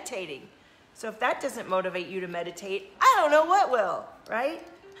of meditating. So if that doesn't motivate you to meditate, I don't know what will, right?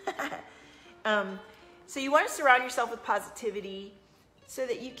 So you want to surround yourself with positivity so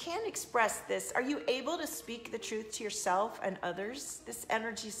that you can express this. Are you able to speak the truth to yourself and others? This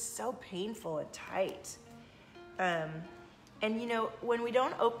energy is so painful and tight. And you know, when we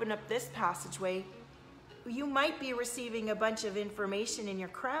don't open up this passageway, you might be receiving a bunch of information in your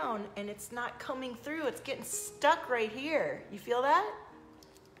crown and it's not coming through. It's getting stuck right here. You feel that?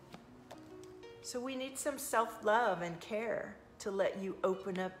 So we need some self-love and care to let you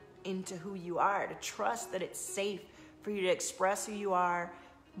open up into who you are, to trust that it's safe for you to express who you are,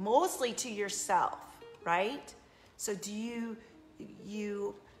 mostly to yourself, right? So do you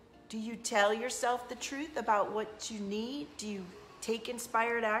tell yourself the truth about what you need? Do you take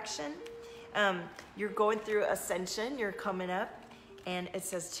inspired action? You're going through ascension, you're coming up, and it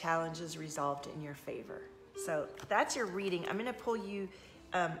says challenges resolved in your favor. So that's your reading. I'm gonna pull you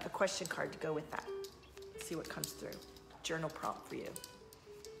a question card to go with that. See what comes through. Journal prompt for you.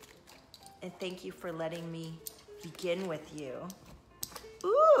 And thank you for letting me begin with you.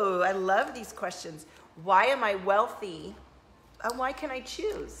 Ooh, I love these questions. Why am I wealthy? And why can I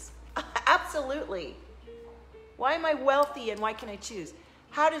choose? Absolutely. Why am I wealthy and why can I choose?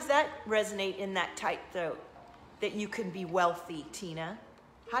 How does that resonate in that tight throat, that you can be wealthy, Tina?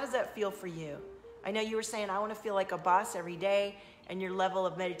 How does that feel for you? I know you were saying, I want to feel like a boss every day, and your level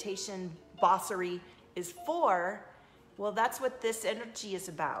of meditation bossery is 4. Well, that's what this energy is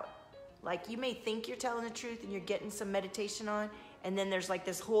about. Like, you may think you're telling the truth and you're getting some meditation on, and then there's like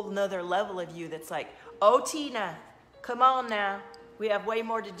this whole nother level of you that's like, oh, Tina, come on now. We have way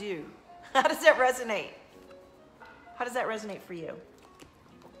more to do. How does that resonate? How does that resonate for you?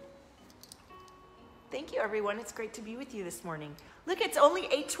 Thank you, everyone. It's great to be with you this morning. Look, it's only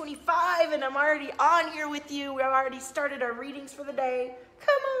 8:25 and I'm already on here with you. We've already started our readings for the day. Come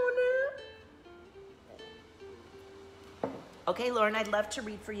on now. Okay, Lauren, I'd love to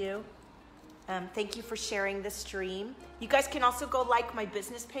read for you. Thank you for sharing this stream. You guys can also go like my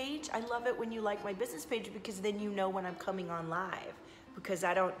business page. I love it when you like my business page because then you know when I'm coming on live, because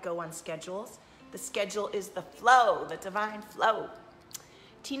I don't go on schedules. The schedule is the flow, the divine flow.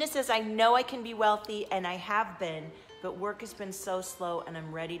 Tina says, I know I can be wealthy, and I have been, but work has been so slow, and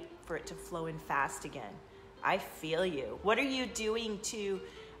I'm ready for it to flow in fast again. I feel you. What are you doing to,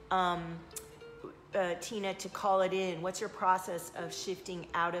 Tina, to call it in? What's your process of shifting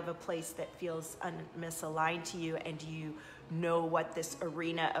out of a place that feels misaligned to you, and do you know what this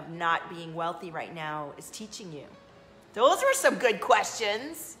arena of not being wealthy right now is teaching you? Those were some good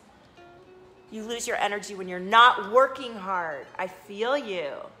questions. You lose your energy when you're not working hard. I feel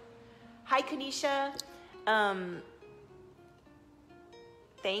you. Hi, Kanisha.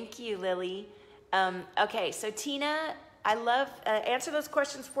 Thank you, Lily. Okay, so Tina, I love, answer those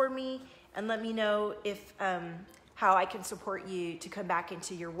questions for me and let me know if how I can support you to come back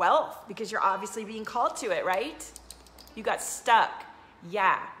into your wealth, because you're obviously being called to it, right? You got stuck.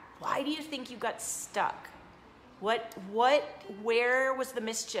 Yeah. Why do you think you got stuck? Where was the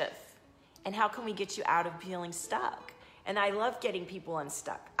mischief? And how can we get you out of feeling stuck? And I love getting people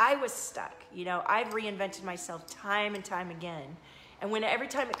unstuck. I was stuck. You know, I've reinvented myself time and time again. And every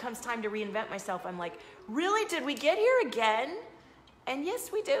time it comes time to reinvent myself, I'm like, really, did we get here again? And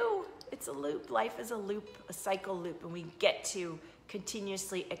yes, we do. It's a loop. Life is a loop, a cycle loop, and we get to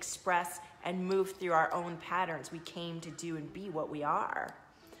continuously express and move through our own patterns. We came to do and be what we are.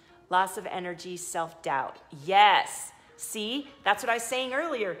 Loss of energy, self-doubt. Yes. See, that's what I was saying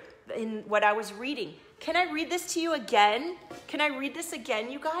earlier in what I was reading. Can I read this to you again? Can I read this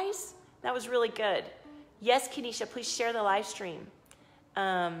again, you guys? That was really good. Yes, Kenesha, please share the live stream.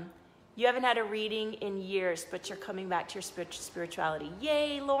 You haven't had a reading in years, but you're coming back to your spirituality.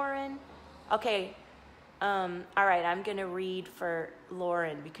 Yay, Lauren. Okay. All right, I'm going to read for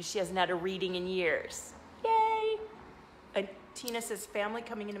Lauren because she hasn't had a reading in years. Yay. And Tina says, family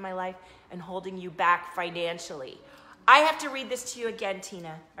coming into my life and holding you back financially. I have to read this to you again,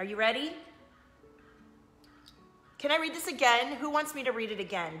 Tina. Are you ready? Can I read this again? Who wants me to read it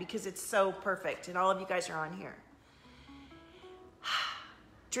again? Because it's so perfect, and all of you guys are on here.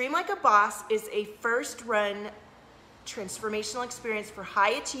 Dream Like a Boss is a first-run transformational experience for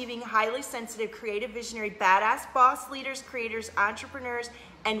high-achieving, highly sensitive, creative, visionary, badass boss leaders, creators, entrepreneurs,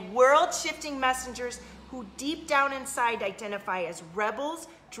 and world-shifting messengers who deep down inside identify as rebels,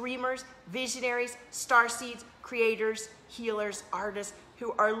 dreamers, visionaries, starseeds, creators, healers, artists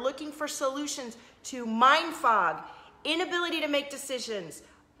who are looking for solutions to mind fog, inability to make decisions,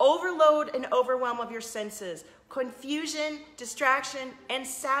 overload and overwhelm of your senses, confusion, distraction, and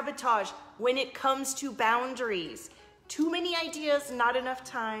sabotage when it comes to boundaries. Too many ideas, not enough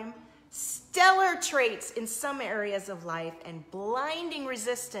time, stellar traits in some areas of life, and blinding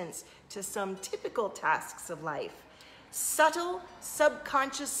resistance to some typical tasks of life. Subtle,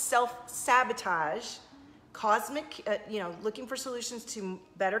 subconscious self-sabotage, cosmic, looking for solutions to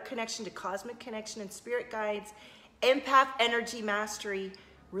better connection to cosmic connection and spirit guides, empath energy mastery,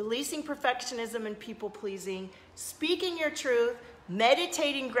 releasing perfectionism and people-pleasing, speaking your truth,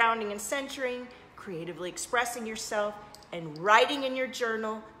 meditating, grounding, and centering, creatively expressing yourself, and writing in your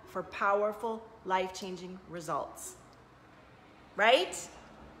journal for powerful, life-changing results. Right?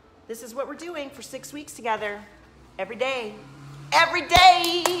 This is what we're doing for 6 weeks together, every day. Every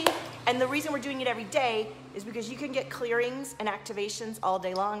day! And the reason we're doing it every day is because you can get clearings and activations all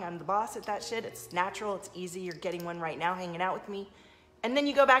day long. I'm the boss at that shit. It's natural. It's easy. You're getting one right now hanging out with me. And then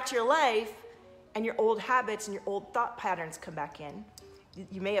you go back to your life and your old habits and your old thought patterns come back in.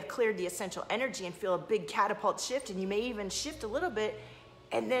 You may have cleared the essential energy and feel a big catapult shift, and you may even shift a little bit,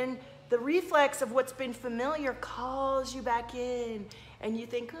 and then the reflex of what's been familiar calls you back in, and you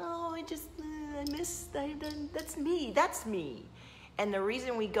think, oh, that's me. And the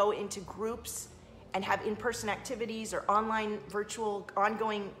reason we go into groups and have in-person activities or online, virtual,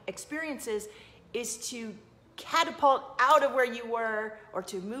 ongoing experiences is to catapult out of where you were, or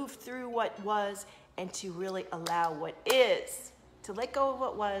to move through what was, and to really allow what is. To let go of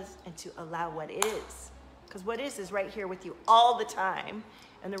what was and to allow what is. Because what is right here with you all the time.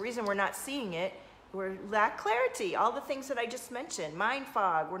 And the reason we're not seeing it We lack clarity. All the things that I just mentioned, mind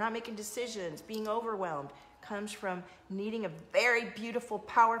fog, we're not making decisions, being overwhelmed, comes from needing a very beautiful,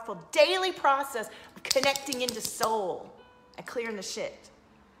 powerful daily process of connecting into soul and clearing the shit,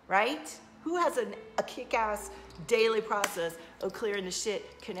 right? Who has a kick-ass daily process of clearing the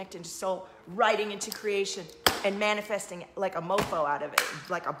shit, connecting to soul, writing into creation, and manifesting like a mofo out of it,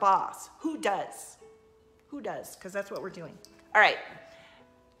 like a boss? Who does? Who does? Because that's what we're doing. All right.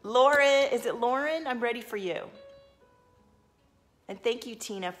 Lauren, is it Lauren? I'm ready for you. And thank you,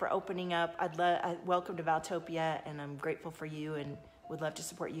 Tina, for opening up. Welcome to Valtopia, and I'm grateful for you and would love to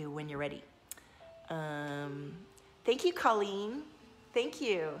support you when you're ready. Thank you, Colleen. Thank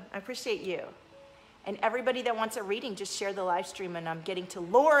you. I appreciate you. And everybody that wants a reading, just share the live stream, and I'm getting to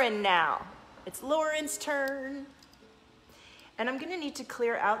Lauren now. It's Lauren's turn. And I'm going to need to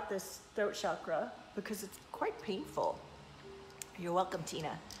clear out this throat chakra because it's quite painful. You're welcome,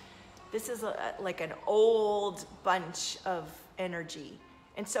 Tina. This is like an old bunch of energy.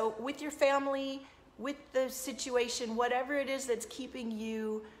 And so with your family, with the situation, whatever it is that's keeping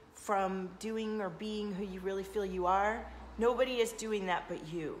you from doing or being who you really feel you are, nobody is doing that but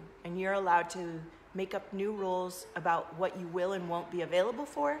you. And you're allowed to make up new rules about what you will and won't be available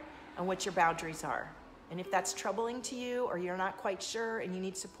for and what your boundaries are. And if that's troubling to you or you're not quite sure and you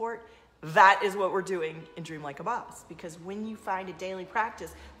need support, that is what we're doing in Dream Like a Boss. Because when you find a daily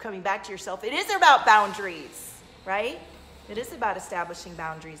practice coming back to yourself, it is about boundaries, right? It is about establishing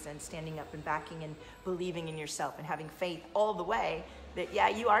boundaries and standing up and backing and believing in yourself and having faith all the way that, yeah,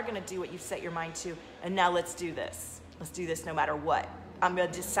 you are going to do what you've set your mind to. And now let's do this. Let's do this no matter what. I'm going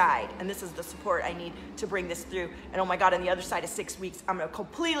to decide. And this is the support I need to bring this through. And oh my God, on the other side of 6 weeks, I'm a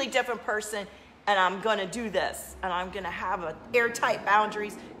completely different person. And I'm going to do this. And I'm going to have an airtight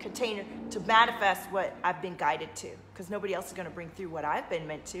boundaries container to manifest what I've been guided to. Because nobody else is going to bring through what I've been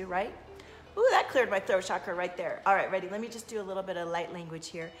meant to, right? Ooh, that cleared my throat chakra right there. All right, ready? Let me just do a little bit of light language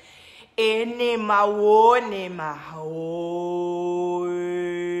here.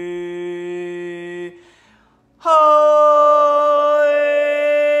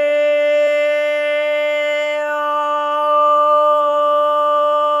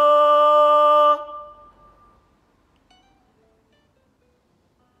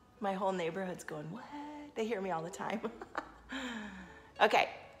 My whole neighborhood's going, what? They hear me all the time. Okay.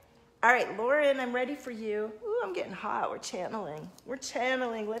 All right, Lauren, I'm ready for you. Ooh, I'm getting hot. We're channeling. We're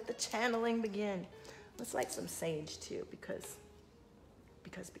channeling. Let the channeling begin. Let's light some sage too, because.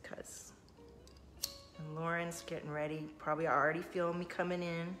 And Lauren's getting ready. Probably already feeling me coming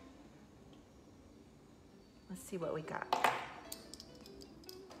in. Let's see what we got.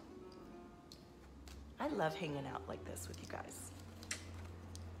 I love hanging out like this with you guys.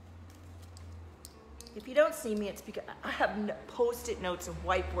 If you don't see me, it's because I have Post-it notes and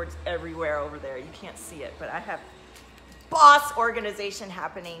whiteboards everywhere over there. You can't see it, but I have boss organization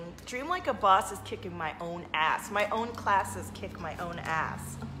happening. Dream Like a Boss is kicking my own ass. My own classes kick my own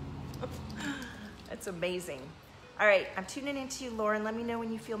ass. That's amazing. All right, I'm tuning into you, Lauren. Let me know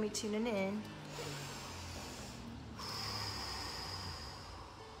when you feel me tuning in.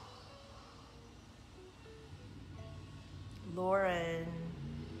 Lauren.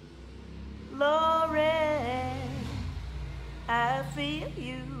 Lauren, I feel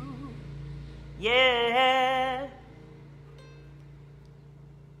you, yeah.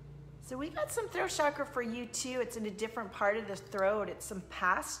 So we got some throat chakra for you too. It's in a different part of the throat. It's some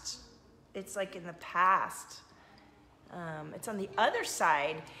past, it's like in the past. It's on the other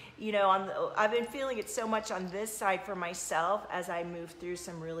side. You know, I've been feeling it so much on this side for myself as I move through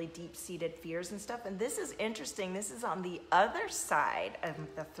some really deep-seated fears and stuff. And this is interesting. This is on the other side of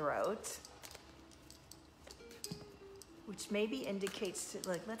the throat, which maybe indicates to,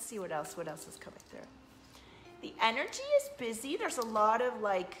 like, let's see what else is coming through. The energy is busy. There's a lot of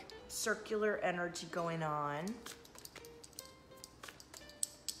like circular energy going on.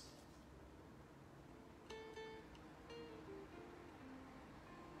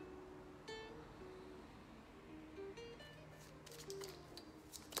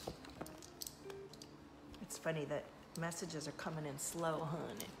 It's funny that messages are coming in slow,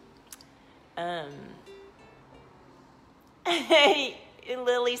 honey. Hey,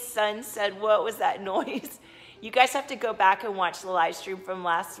 Lily's son said, what was that noise? You guys have to go back and watch the live stream from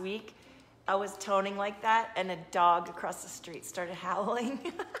last week. I was toning like that, and a dog across the street started howling.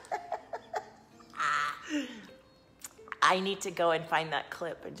 I need to go and find that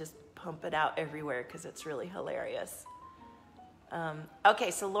clip and just pump it out everywhere because it's really hilarious.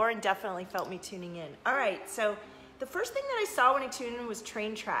 Okay, so Lauren definitely felt me tuning in. All right, so the first thing that I saw when I tuned in was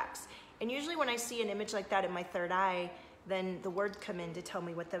train tracks. And usually when I see an image like that in my third eye, then the words come in to tell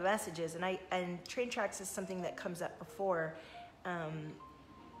me what the message is. And train tracks is something that comes up before.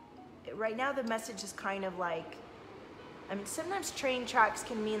 Right now the message is kind of like, I mean, sometimes train tracks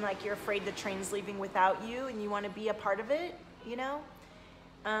can mean like you're afraid the train's leaving without you and you want to be a part of it, you know?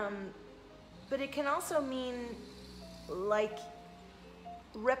 But it can also mean like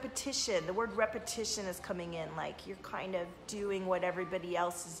repetition. The word repetition is coming in, like you're kind of doing what everybody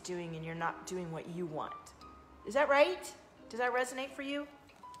else is doing and you're not doing what you want. Is that right? Does that resonate for you?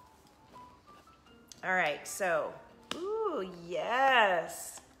 All right, so, ooh,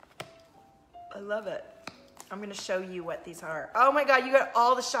 yes. I love it. I'm going to show you what these are. Oh my God, you got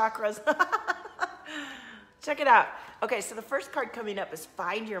all the chakras. Check it out. Okay, so the first card coming up is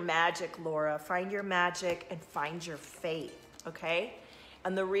Find Your Magic, Laura. Find your magic and find your faith, okay?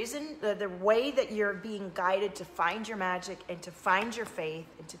 And the reason, the way that you're being guided to find your magic and to find your faith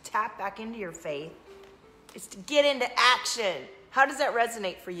and to tap back into your faith is to get into action. How does that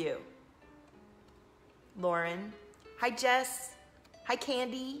resonate for you? Lauren. Hi, Jess. Hi,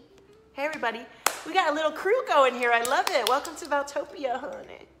 Candy. Hey, everybody. We got a little crew going here. I love it. Welcome to Valtopia,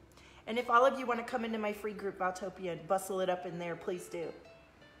 honey. And if all of you want to come into my free group, Valtopia, and bustle it up in there, please do.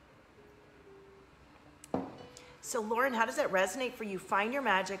 So, Lauren, how does that resonate for you? Find your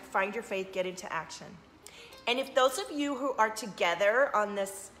magic, find your faith, get into action. And if those of you who are together on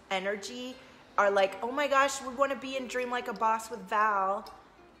this energy are like, oh my gosh, we want to be in Dream Like a Boss with Val,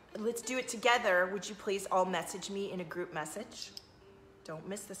 let's do it together, would you please all message me in a group message? Don't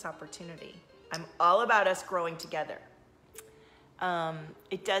miss this opportunity. I'm all about us growing together.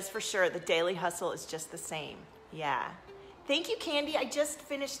 It does for sure. The daily hustle is just the same. Yeah. Thank you, Candy. I just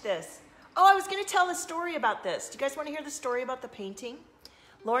finished this. Oh, I was going to tell a story about this. Do you guys want to hear the story about the painting?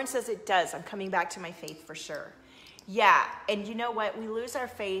 Lauren says it does. I'm coming back to my faith for sure. Yeah. And you know what? We lose our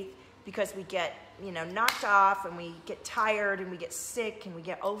faith because we get, knocked off and we get tired and we get sick and we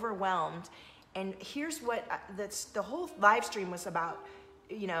get overwhelmed. And here's what the whole live stream was about.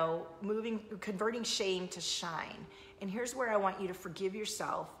 Converting shame to shine. And here's where I want you to forgive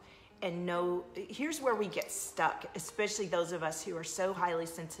yourself and know, here's where we get stuck, especially those of us who are so highly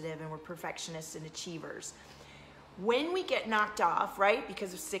sensitive and we're perfectionists and achievers. When we get knocked off, right,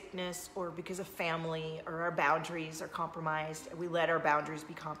 because of sickness or because of family or our boundaries are compromised, we let our boundaries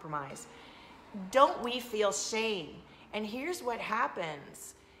be compromised, don't we feel shame? And here's what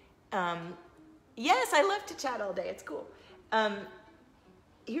happens. Yes, I love to chat all day. It's cool.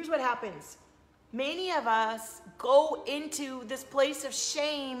 Here's what happens. Many of us go into this place of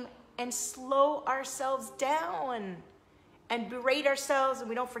shame and slow ourselves down and berate ourselves, and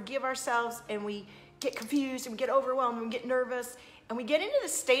we don't forgive ourselves, and we get confused and we get overwhelmed and we get nervous, and we get into the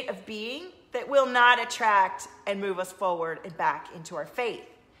state of being that will not attract and move us forward and back into our faith.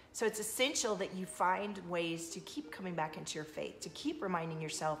 So it's essential that you find ways to keep coming back into your faith, to keep reminding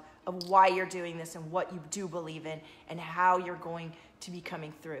yourself of why you're doing this and what you do believe in and how you're going to be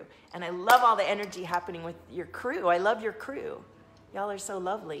coming through. And I love all the energy happening with your crew. I love your crew. Y'all are so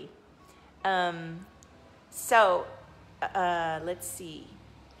lovely. Let's see.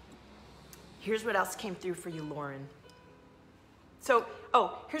 Here's what else came through for you, Lauren.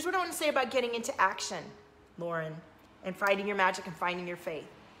 Here's what I want to say about getting into action, Lauren, and finding your magic and finding your faith.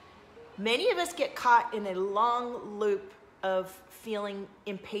 Many of us get caught in a long loop of feeling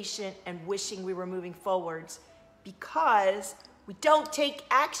impatient and wishing we were moving forwards because we don't take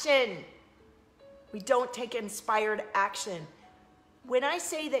action. We don't take inspired action. When I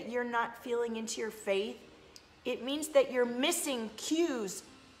say that you're not feeling into your faith, it means that you're missing cues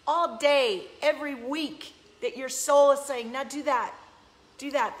all day, every week, that your soul is saying, now do that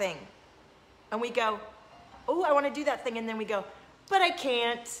thing. And we go, oh, I want to do that thing. And then we go, but I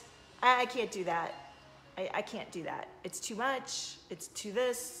can't. I can't do that. I can't do that. It's too much. It's too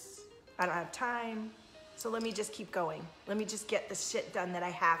this. I don't have time. So let me just keep going. Let me just get the shit done that I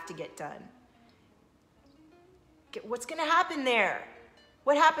have to get done. What's going to happen there?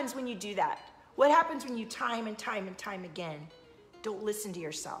 What happens when you do that? What happens when you time and time again don't listen to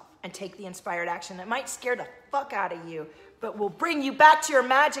yourself and take the inspired action that might scare the fuck out of you, but will bring you back to your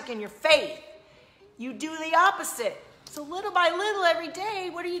magic and your faith? You do the opposite. So little by little every day,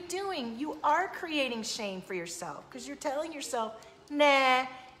 what are you doing? You are creating shame for yourself because you're telling yourself, nah,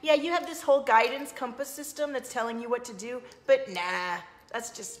 yeah, you have this whole guidance compass system that's telling you what to do, but nah,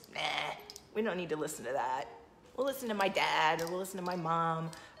 that's just, nah, we don't need to listen to that. We'll listen to my dad, or we'll listen to my mom,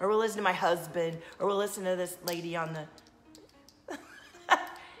 or we'll listen to my husband, or we'll listen to this lady on the...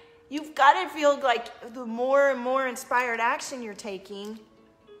 You've got to feel like the more and more inspired action you're taking,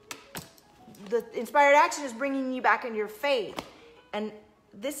 the inspired action is bringing you back into your faith. And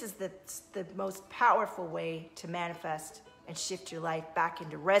this is the most powerful way to manifest and shift your life back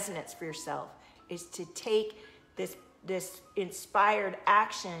into resonance for yourself, is to take this inspired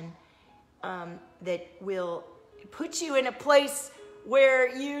action that will put you in a place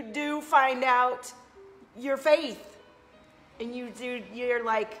where you do find out your faith, and you're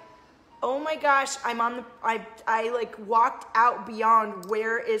like, oh my gosh, I like walked out beyond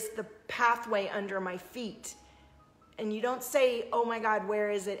where is the pathway under my feet. And you don't say, oh my God, where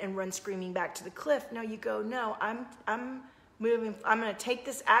is it? And run screaming back to the cliff. No, you go, no, I'm moving. I'm going to take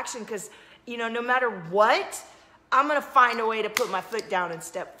this action because, you know, no matter what, I'm going to find a way to put my foot down and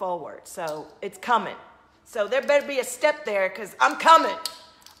step forward. So it's coming. So there better be a step there because I'm coming.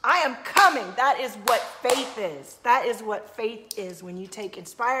 I am coming. That is what faith is. That is what faith is, when you take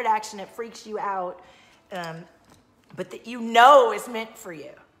inspired action that freaks you out, but that you know is meant for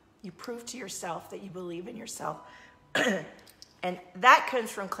you. You prove to yourself that you believe in yourself. And that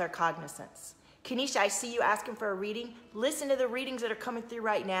comes from claircognizance. Kanisha, I see you asking for a reading. Listen to the readings that are coming through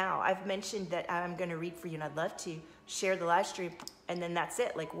right now. I've mentioned that I'm going to read for you, and I'd love to share the live stream, and then that's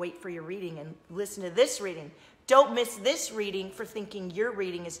it. Like, wait for your reading and listen to this reading. Don't miss this reading for thinking your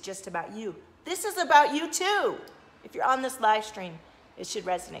reading is just about you. This is about you too. If you're on this live stream, it should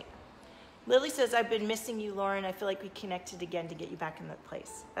resonate. Lily says, I've been missing you, Lauren. I feel like we connected again to get you back in that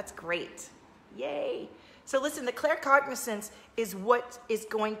place. That's great. Yay. So listen, the claircognizance is what is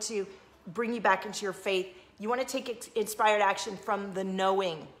going to bring you back into your faith. You want to take inspired action from the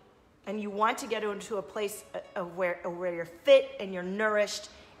knowing, and you want to get into a place where you're fit and you're nourished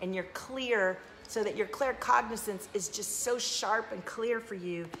and you're clear, so that your claircognizance is just so sharp and clear for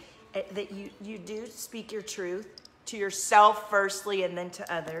you that you do speak your truth to yourself firstly and then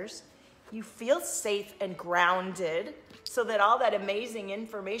to others. You feel safe and grounded, so that all that amazing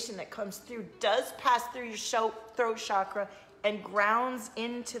information that comes through does pass through your throat chakra and grounds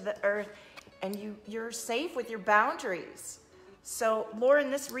into the earth, and you're safe with your boundaries. So Lauren,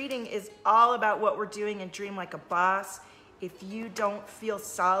 this reading is all about what we're doing in Dream Like a Boss. If you don't feel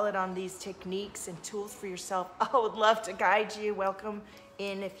solid on these techniques and tools for yourself, I would love to guide you. Welcome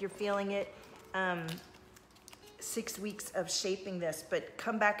in if you're feeling it. 6 weeks of shaping this, but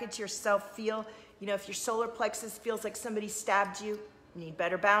come back into yourself. Feel, you know, if your solar plexus feels like somebody stabbed you, you need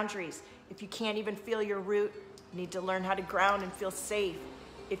better boundaries. If you can't even feel your root, you need to learn how to ground and feel safe.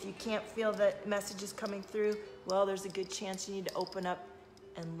 If you can't feel the messages coming through, well, there's a good chance you need to open up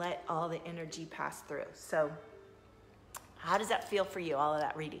and let all the energy pass through. So how does that feel for you, all of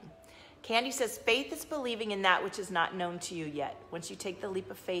that reading? Candy says, faith is believing in that which is not known to you yet. Once you take the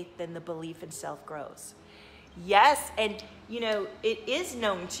leap of faith, then the belief in self grows. Yes, and you know, it is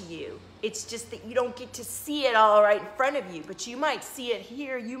known to you. It's just that you don't get to see it all right in front of you, but you might see it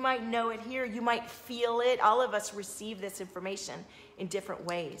here, you might know it here, you might feel it. All of us receive this information in different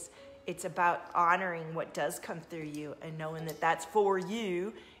ways. It's about honoring what does come through you and knowing that that's for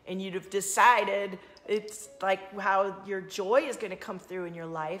you, and you'd have decided it's like how your joy is going to come through in your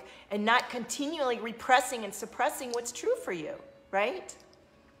life, and not continually repressing and suppressing what's true for you, right?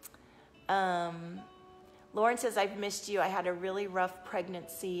 Lauren says, I've missed you. I had a really rough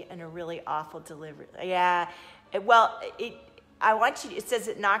pregnancy and a really awful delivery. Yeah, well, it says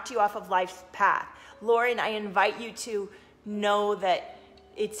it knocked you off of life's path. Lauren, I invite you to know that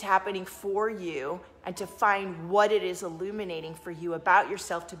it's happening for you, and to find what it is illuminating for you about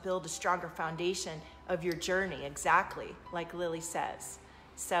yourself to build a stronger foundation of your journey, exactly like Lily says.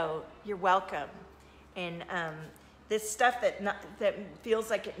 So you're welcome. And this stuff that feels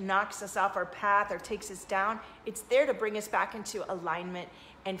like it knocks us off our path or takes us down, it's there to bring us back into alignment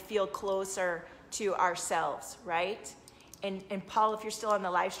and feel closer to ourselves, right? And Paul, if you're still on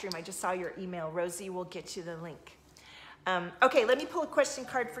the live stream, I just saw your email. Rosie will get you the link. Okay, let me pull a question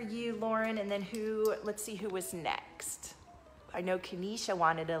card for you, Lauren, and then let's see who was next. I know Kanisha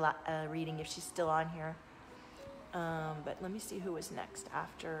wanted a reading if she's still on here. But let me see who was next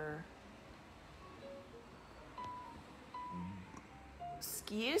after.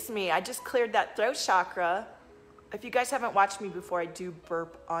 Excuse me, I just cleared that throat chakra. If you guys haven't watched me before, I do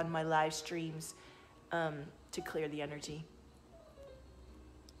burp on my live streams to clear the energy.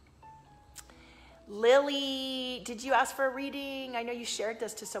 Lily, did you ask for a reading? I know you shared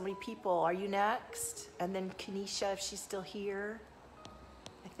this to so many people. Are you next? And then Kanisha, if she's still here.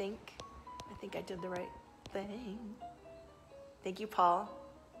 I think I did the right thing. Thank you, Paul.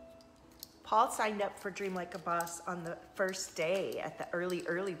 Paul signed up for Dream Like a Boss on the first day at the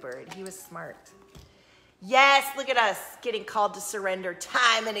early bird. He was smart. Yes, look at us getting called to surrender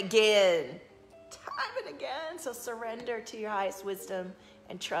time and again. Time and again. So surrender to your highest wisdom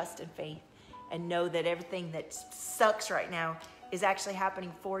and trust and faith, and know that everything that sucks right now is actually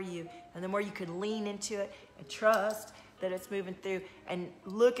happening for you. And the more you can lean into it and trust that it's moving through, and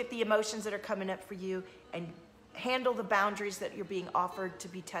look at the emotions that are coming up for you, and handle the boundaries that you're being offered to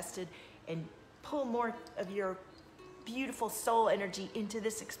be tested, and pull more of your beautiful soul energy into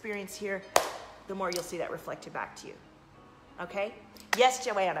this experience here, the more you'll see that reflected back to you. Okay? Yes,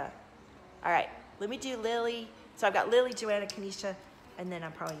 Joanna. All right, let me do Lily. So I've got Lily, Joanna, Kanisha, and then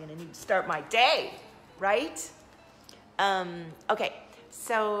I'm probably gonna need to start my day, right? Okay,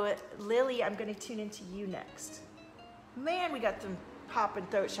 so Lily, I'm gonna tune into you next. Man, we got some popping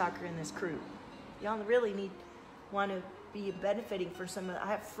throat chakra in this crew. Y'all really want to be benefiting for some of, I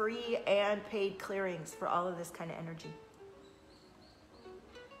have free and paid clearings for all of this kind of energy.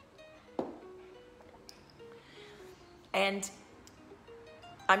 And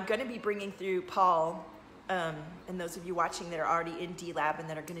I'm going to be bringing through Paul, and those of you watching that are already in D-Lab and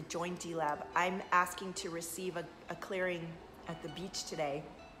that are going to join D-Lab, I'm asking to receive a clearing at the beach today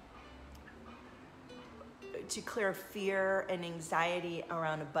to clear fear and anxiety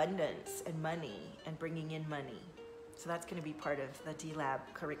around abundance and money and bringing in money. So that's going to be part of the D-Lab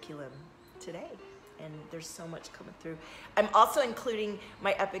curriculum today. And there's so much coming through. I'm also including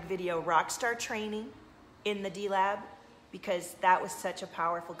my epic video Rockstar training in the D-Lab, because that was such a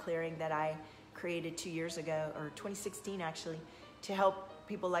powerful clearing that I created 2 years ago, or 2016 actually, to help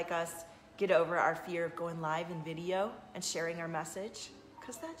people like us get over our fear of going live in video and sharing our message,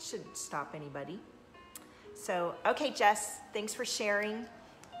 because that shouldn't stop anybody. So, okay, Jess, thanks for sharing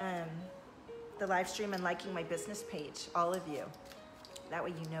the live stream and liking my business page, all of you. That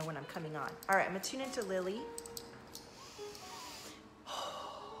way you know when I'm coming on. All right, I'm gonna tune into Lily.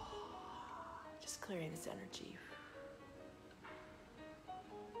 Just clearing this energy.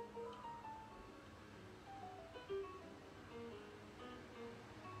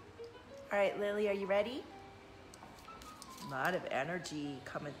 All right, Lily, are you ready? A lot of energy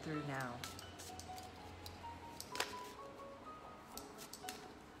coming through now.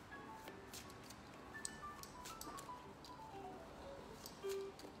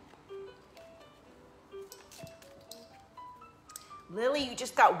 Lily, you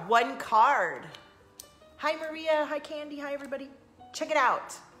just got one card. Hi, Maria. Hi, Candy. Hi, everybody. Check it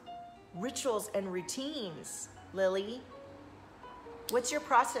out. Rituals and routines, Lily. What's your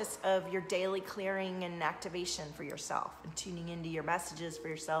process of your daily clearing and activation for yourself, and tuning into your messages for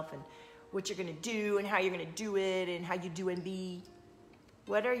yourself, and what you're going to do and how you're going to do it and how you do and be?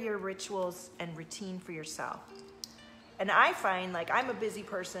 What are your rituals and routine for yourself? And I find, like, I'm a busy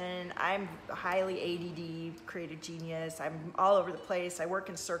person. I'm highly ADD, creative genius. I'm all over the place. I work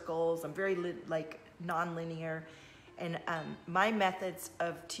in circles. I'm very, non-linear. And my methods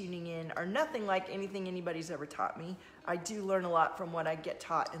of tuning in are nothing like anything anybody's ever taught me. I do learn a lot from what I get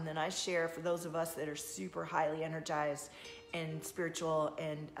taught, and then I share for those of us that are super highly energized and spiritual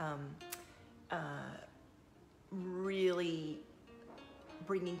and really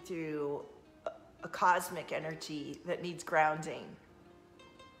bringing through a cosmic energy that needs grounding.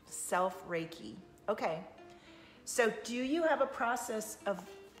 Self-Reiki. Okay. So do you have a process of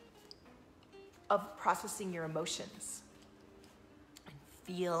processing your emotions and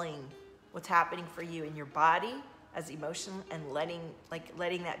feeling what's happening for you in your body as emotion, and letting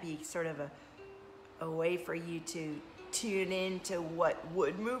that be sort of a way for you to tune into what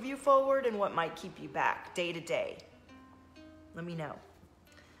would move you forward and what might keep you back day to day? Let me know.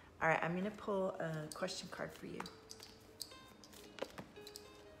 All right, I'm gonna pull a question card for you.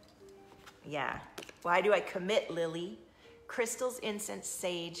 Yeah, why do I commit, Lily? Crystals, incense,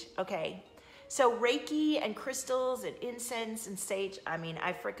 sage. Okay, so Reiki and crystals and incense and sage, I mean,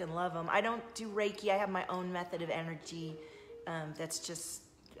 I freaking love them. I don't do Reiki, I have my own method of energy. That's just,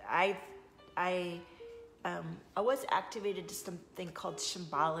 I was activated to something called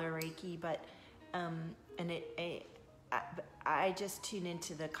Shambhala Reiki, but, I just tune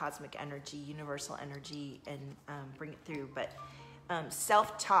into the cosmic energy, universal energy, and bring it through. But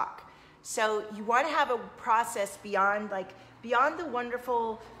self-talk. So you want to have a process beyond the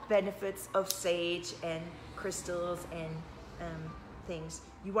wonderful benefits of sage and crystals and things.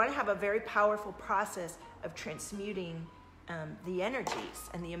 You want to have a very powerful process of transmuting the energies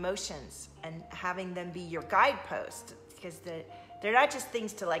and the emotions and having them be your guidepost, because they're not just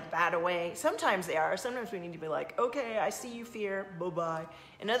things to bat away. Sometimes they are. Sometimes we need to be like, okay, I see you, fear, bye-bye.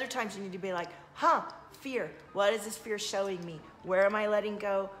 And other times you need to be like, fear, what is this fear showing me? Where am I letting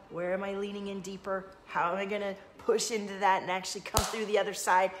go? Where am I leaning in deeper? How am I gonna push into that and actually come through the other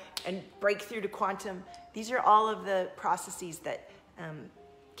side and break through to quantum? These are all of the processes that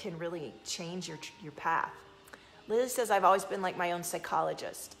can really change your path. Liz says, I've always been like my own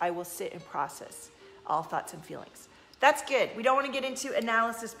psychologist. I will sit and process all thoughts and feelings. That's good. We don't want to get into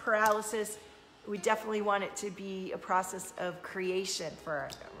analysis paralysis. We definitely want it to be a process of creation for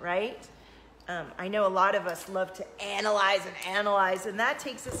us, right? I know a lot of us love to analyze, and that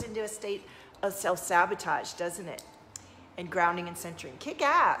takes us into a state of self-sabotage, doesn't it? And grounding and centering. Kick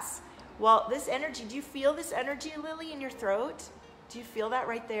ass. Well, this energy, do you feel this energy, Lily, in your throat? Do you feel that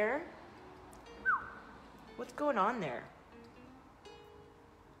right there? What's going on there?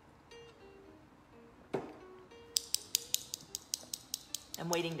 I'm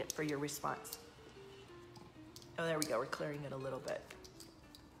waiting for your response. Oh, there we go. We're clearing it a little bit.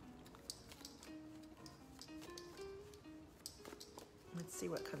 Let's see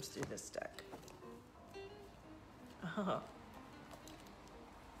what comes through this deck. Oh,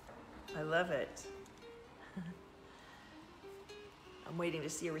 I love it. I'm waiting to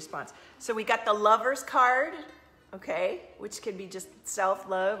see a response. So we got the Lover's card, okay, which can be just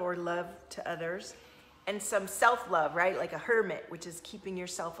self-love or love to others, and some self-love, right, like a hermit, which is keeping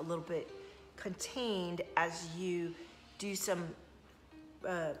yourself a little bit contained as you do some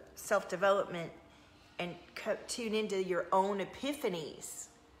self-development and tune into your own epiphanies,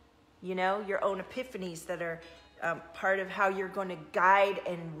 you know, your own epiphanies that are part of how you're going to guide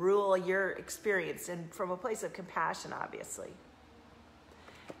and rule your experience, and from a place of compassion, obviously.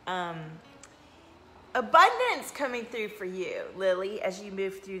 Abundance coming through for you, Lily, as you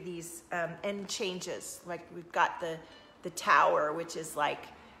move through these and changes. Like we've got the tower, which is like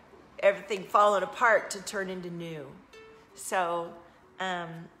everything falling apart to turn into new. So,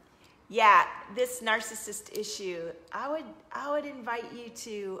 yeah, this narcissist issue, I would invite you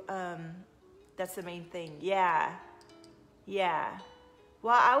to, that's the main thing. Yeah.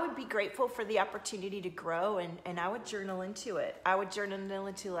 Well, I would be grateful for the opportunity to grow, and I would journal into it. I would journal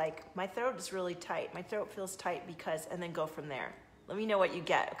into like, my throat is really tight. My throat feels tight because, and then go from there. Let me know what you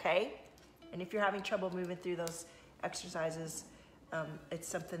get, okay? And if you're having trouble moving through those exercises, it's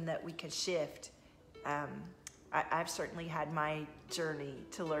something that we could shift. I've certainly had my journey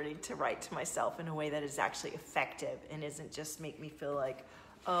to learning to write to myself in a way that is actually effective and isn't just make me feel like,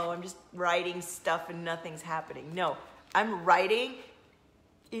 oh, I'm just writing stuff and nothing's happening. No, I'm writing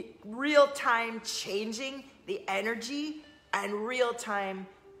real time changing the energy and real time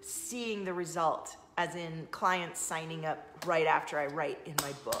seeing the result, as in clients signing up right after I write in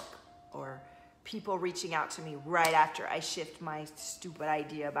my book, or people reaching out to me right after I shift my stupid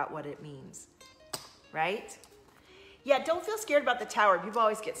idea about what it means, right? Yeah, don't feel scared about the tower. People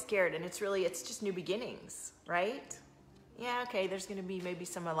always get scared, and it's just new beginnings, right? Yeah, okay, there's gonna be maybe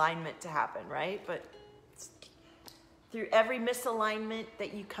some alignment to happen, right? But through every misalignment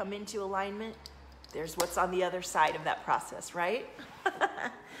that you come into alignment, there's what's on the other side of that process, right?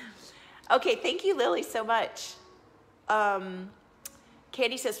 Okay, thank you, Lily, so much.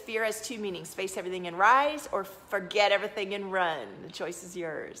 Candy says fear has two meanings: face everything and rise, or forget everything and run. The choice is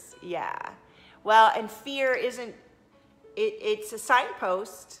yours. Yeah. Well, and fear isn't, it's a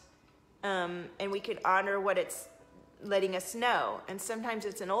signpost, and we can honor what it's letting us know. And sometimes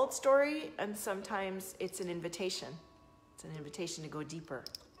it's an old story, and sometimes it's an invitation. It's an invitation to go deeper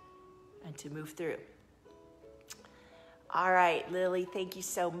and to move through. All right, Lily, thank you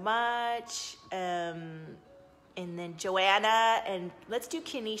so much. And then Joanna, and let's do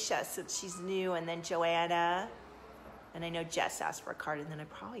Kenesha since she's new, and then Joanna. And I know Jess asked for a card, and then I'm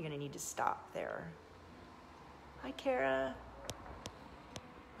probably gonna need to stop there. Hi, Kara.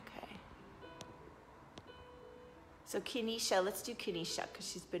 Okay. So Kenesha, let's do Kenesha because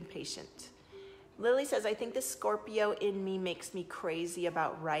she's been patient. Lily says, I think the Scorpio in me makes me crazy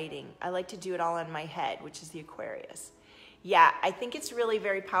about writing. I like to do it all in my head, which is the Aquarius. Yeah, I think it's really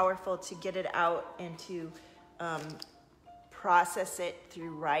very powerful to get it out and to process it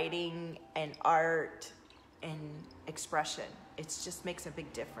through writing and art and expression. It just makes a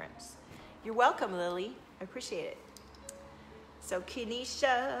big difference. You're welcome, Lily. I appreciate it. So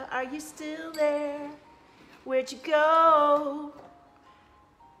Kenesha, are you still there? Where'd you go?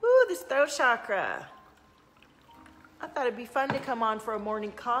 Ooh, this throat chakra. I thought it'd be fun to come on for a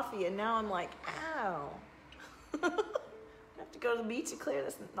morning coffee, and now I'm like, ow. I have to go to the beach and clear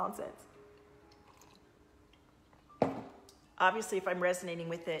this nonsense. Obviously, if I'm resonating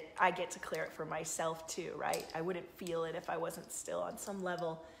with it, I get to clear it for myself too, right? I wouldn't feel it if I wasn't still on some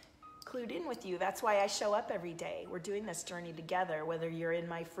level clued in with you. That's why I show up every day. We're doing this journey together, whether you're in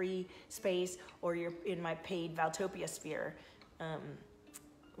my free space or you're in my paid Valtopia sphere.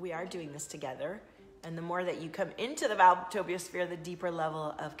 We are doing this together. And the more that you come into the Valtopia sphere, the deeper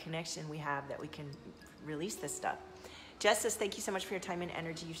level of connection we have that we can release this stuff. Jess says, thank you so much for your time and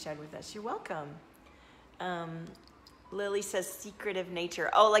energy you've shared with us. You're welcome. Lily says secretive nature.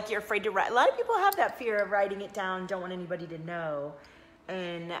 Oh, like you're afraid to write. A lot of people have that fear of writing it down, don't want anybody to know.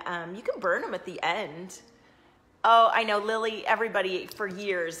 And you can burn them at the end. Oh, I know, Lily, everybody, for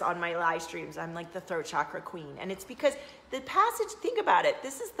years on my live streams, I'm like the throat chakra queen. And it's because the passage, think about it,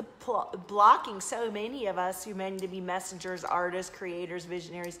 this is the blocking so many of us who meant to be messengers, artists, creators,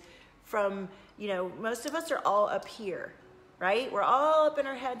 visionaries from, you know, most of us are all up here, right? We're all up in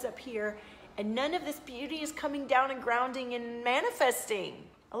our heads up here. And none of this beauty is coming down and grounding and manifesting.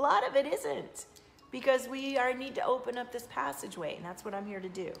 A lot of it isn't, because we need to open up this passageway, and that's what I'm here to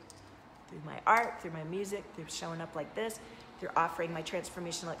do. Through my art, through my music, through showing up like this, through offering my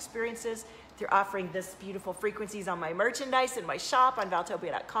transformational experiences, through offering this beautiful frequencies on my merchandise in my shop on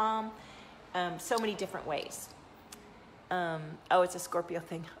Valtopia.com. So many different ways. Oh, it's a Scorpio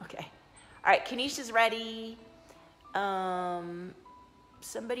thing. Okay. All right, Kenesha's ready.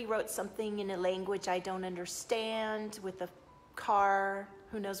 Somebody wrote something in a language I don't understand with a car.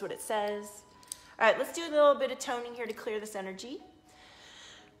 Who knows what it says? All right, let's do a little bit of toning here to clear this energy.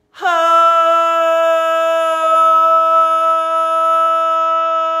 I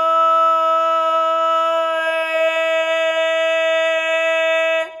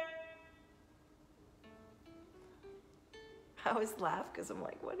always laugh because I'm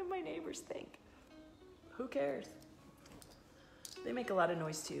like, what do my neighbors think? Who cares? They make a lot of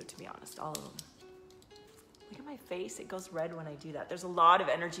noise too, to be honest, all of them. Look at my face, it goes red when I do that. There's a lot of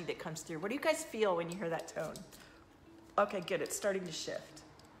energy that comes through. What do you guys feel when you hear that tone? Okay, good, it's starting to shift.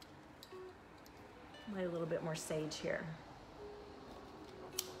 Light a little bit more sage here.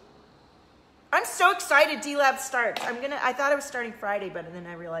 I'm so excited D-Lab starts. I thought I was starting Friday, but then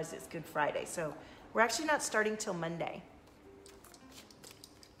I realized it's Good Friday. So we're actually not starting till Monday.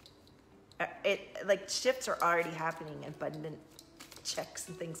 Like shifts are already happening, abundant checks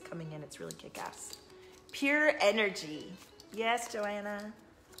and things coming in. It's really kick-ass. Pure energy. Yes, Joanna.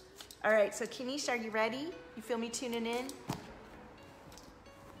 All right, so Kenesha, are you ready? You feel me tuning in?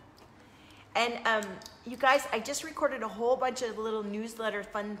 And you guys, I just recorded a whole bunch of little newsletter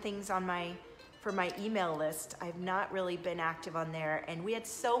fun things on for my email list. I've not really been active on there, and we had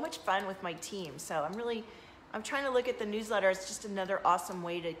so much fun with my team. So I'm trying to look at the newsletter as just another awesome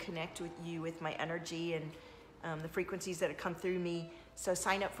way to connect with you with my energy and the frequencies that have come through me. So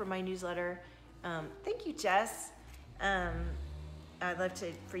sign up for my newsletter. Thank you, Jess. I'd love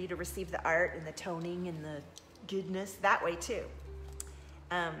for you to receive the art and the toning and the goodness that way too.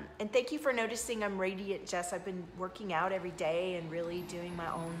 And thank you for noticing I'm radiant, Jess. I've been working out every day and really doing my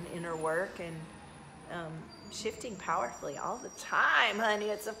own inner work and shifting powerfully all the time, honey.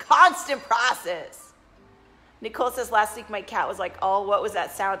 It's a constant process. Nicole says, last week my cat was like, oh, what was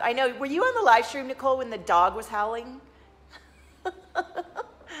that sound? I know, were you on the live stream, Nicole, when the dog was howling?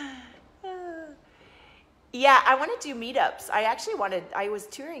 Yeah, I want to do meetups. I was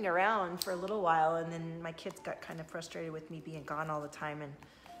touring around for a little while, and then my kids got kind of frustrated with me being gone all the time, and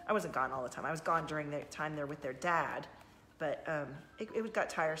I wasn't gone all the time. I was gone during the time they're with their dad, but it got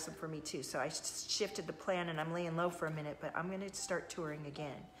tiresome for me too, so I shifted the plan, and I'm laying low for a minute, but I'm going to start touring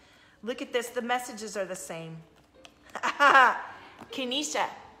again. Look at this. The messages are the same. Kenesha,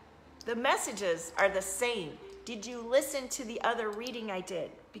 the messages are the same. Did you listen to the other reading I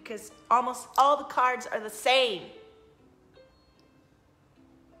did? Because almost all the cards are the same.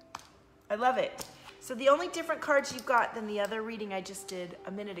 I love it. So the only different cards you've got than the other reading I just did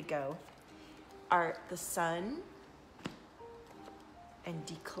a minute ago are the Sun and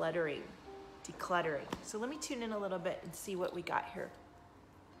decluttering. Decluttering. So let me tune in a little bit and see what we got here.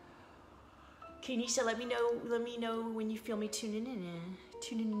 Kenesha, let me know when you feel me tuning in.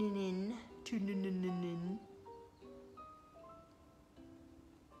 Tuning in. Tuning in.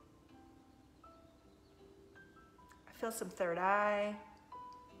 I feel some third eye.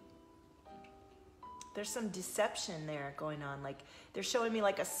 There's some deception there going on. Like they're showing me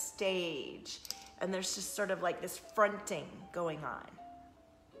like a stage, and there's just sort of like this fronting going on.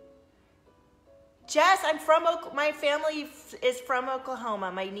 Jess, my family is from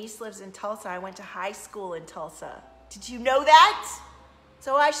Oklahoma. My niece lives in Tulsa. I went to high school in Tulsa. Did you know that?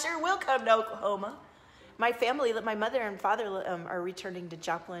 So I sure will come to Oklahoma. My family, my mother and father are returning to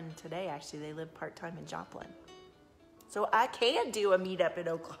Joplin today, actually. They live part-time in Joplin. So I can do a meetup in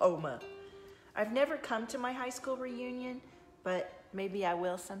Oklahoma. I've never come to my high school reunion, but maybe I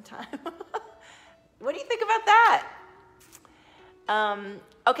will sometime. What do you think about that?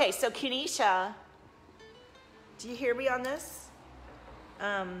 Okay, so Kenesha, do you hear me on this?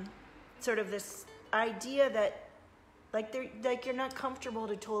 Sort of this idea that like you're not comfortable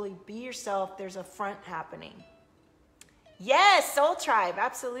to totally be yourself. There's a front happening. Yes, Soul Tribe,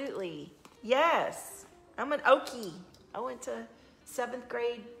 absolutely. Yes, I'm an Okie. I went to 7th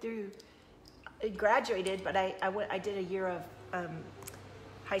grade through, I graduated, but I did a year of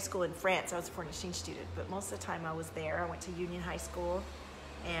high school in France. I was a foreign exchange student, but most of the time I was there. I went to Union High School,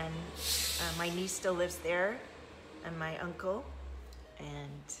 and my niece still lives there, and my uncle,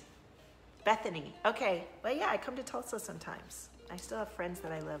 and Bethany. Okay, well, yeah, I come to Tulsa sometimes. I still have friends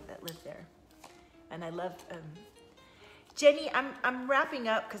that I love that live there, and I love Jenny. I'm wrapping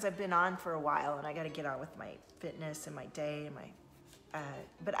up because I've been on for a while, and I got to get on with my fitness and my day and my.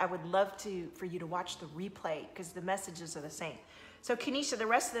 But I would love for you to watch the replay because the messages are the same. So Kenesha, the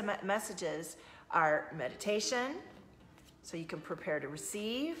rest of the messages are meditation, so you can prepare to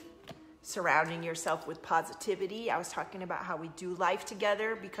receive, surrounding yourself with positivity. I was talking about how we do life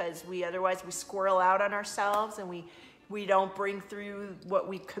together because otherwise we squirrel out on ourselves and we don't bring through what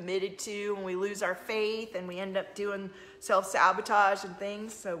we committed to, and we lose our faith and we end up doing self-sabotage and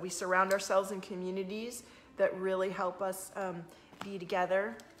things. So we surround ourselves in communities that really help us be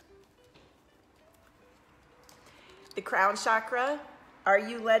together. The crown chakra, are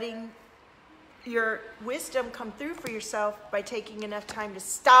you letting your wisdom come through for yourself by taking enough time to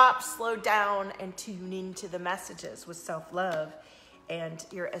stop, slow down, and tune into the messages with self-love? And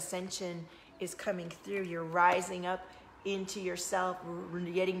your ascension is coming through. You're rising up into yourself,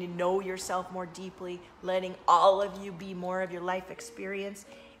 getting to know yourself more deeply, letting all of you be more of your life experience.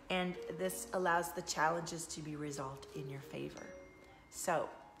 And this allows the challenges to be resolved in your favor. So,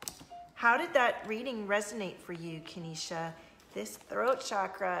 how did that reading resonate for you, Kenesha? This throat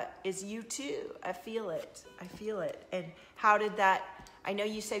chakra is you too. I feel it. I feel it. And how did that, I know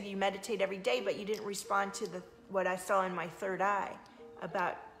you said you meditate every day, but you didn't respond to what I saw in my third eye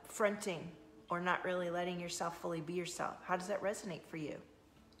about fronting or not really letting yourself fully be yourself. How does that resonate for you?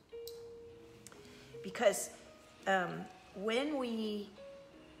 Because I'm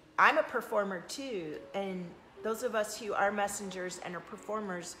a performer too, and those of us who are messengers and are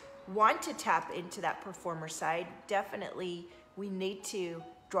performers want to tap into that performer side. Definitely, we need to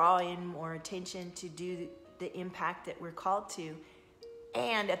draw in more attention to do the impact that we're called to.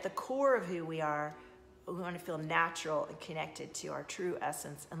 And at the core of who we are, we want to feel natural and connected to our true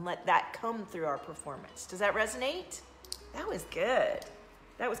essence and let that come through our performance. Does that resonate? That was good.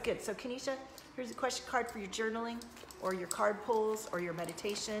 That was good. So Kenesha, here's a question card for your journaling or your card pulls or your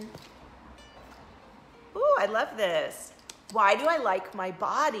meditation. Ooh, I love this. Why do I like my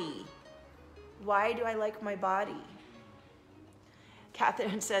body? Why do I like my body?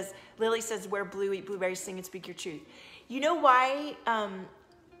 Catherine says, Lily says, wear blue, eat blueberries, sing and speak your truth. You know why,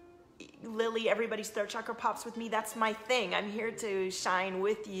 Lily, everybody's throat chakra pops with me? That's my thing. I'm here to shine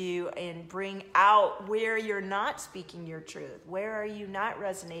with you and bring out where you're not speaking your truth. Where are you not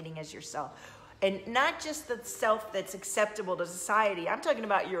resonating as yourself? And not just the self that's acceptable to society. I'm talking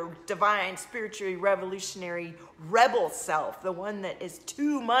about your divine, spiritually revolutionary, rebel self, the one that is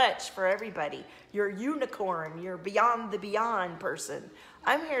too much for everybody. Your unicorn, your beyond the beyond person.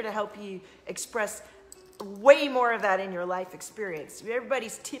 I'm here to help you express way more of that in your life experience.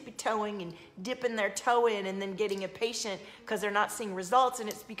 Everybody's tippy-toeing and dipping their toe in and then getting impatient because they're not seeing results, and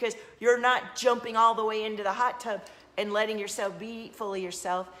it's because you're not jumping all the way into the hot tub and letting yourself be fully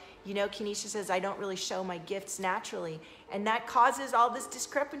yourself. You know, Kenesha says, I don't really show my gifts naturally. And that causes all this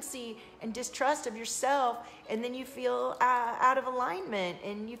discrepancy and distrust of yourself. And then you feel out of alignment.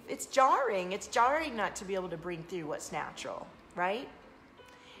 And it's jarring. It's jarring not to be able to bring through what's natural, right?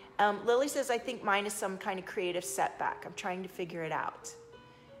 Lily says, I think mine is some kind of creative setback. I'm trying to figure it out.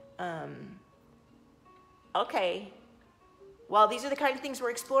 Okay. Well, these are the kind of things we're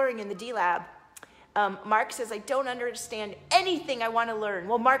exploring in the D-Lab. Mark says, I don't understand anything I want to learn.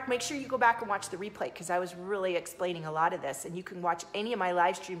 Well, Mark, make sure you go back and watch the replay because I was really explaining a lot of this. And you can watch any of my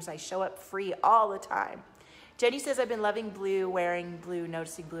live streams. I show up free all the time. Jenny says, I've been loving blue, wearing blue,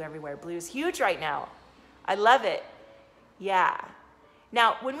 noticing blue everywhere. Blue is huge right now. I love it. Yeah.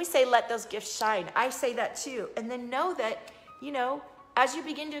 Now, when we say let those gifts shine, I say that too. And then know that, you know, as you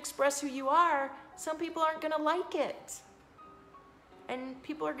begin to express who you are, some people aren't going to like it. And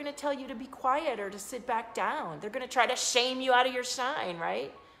people are going to tell you to be quiet or to sit back down. They're going to try to shame you out of your shine,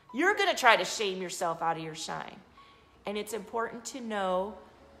 right? You're going to try to shame yourself out of your shine. And it's important to know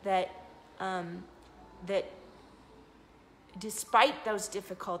that, that despite those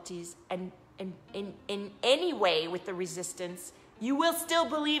difficulties and in any way with the resistance, you will still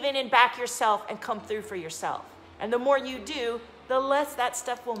believe in and back yourself and come through for yourself. And the more you do, the less that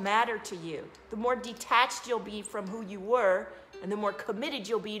stuff will matter to you. The more detached you'll be from who you were, and the more committed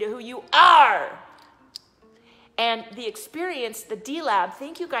you'll be to who you are. And the experience, the D-Lab,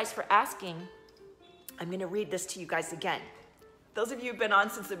 thank you guys for asking. I'm going to read this to you guys again. Those of you who've been on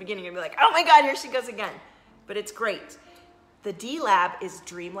since the beginning, you'll be like, oh my God, here she goes again. but it's great. The D Lab is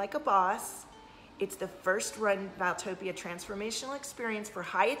Dream Like a Boss. It's the first run Valtopia Transformational Experience for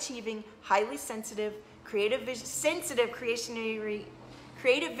high achieving, highly sensitive, creative, visionary,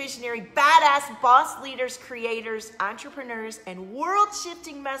 badass boss leaders, creators, entrepreneurs, and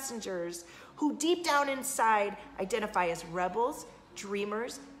world-shifting messengers who deep down inside identify as rebels,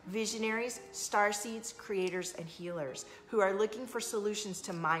 dreamers, visionaries, starseeds, creators, and healers who are looking for solutions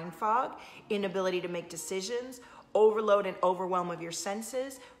to mind fog, inability to make decisions, overload and overwhelm of your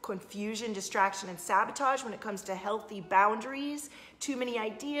senses, confusion, distraction, and sabotage when it comes to healthy boundaries, too many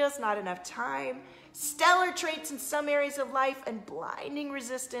ideas, not enough time, stellar traits in some areas of life, and blinding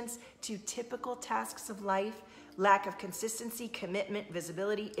resistance to typical tasks of life, lack of consistency, commitment,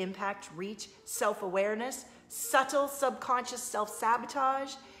 visibility, impact, reach, self-awareness, subtle subconscious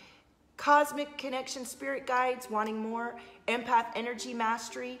self-sabotage, cosmic connection, spirit guides, wanting more, empath energy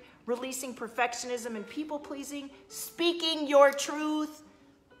mastery, releasing perfectionism and people-pleasing, speaking your truth,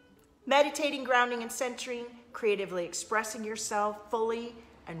 meditating, grounding, and centering, creatively expressing yourself fully,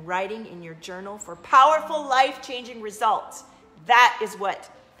 and writing in your journal for powerful, life-changing results. That is what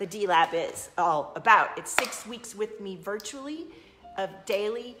the D Lab is all about. It's 6 weeks with me virtually of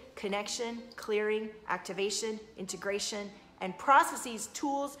daily connection, clearing, activation, integration, and processes,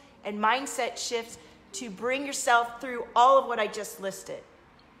 tools, and mindset shifts to bring yourself through all of what I just listed.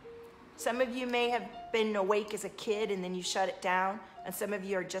 Some of you may have been awake as a kid and then you shut it down, and some of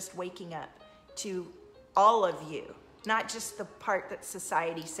you are just waking up to all of you, not just the part that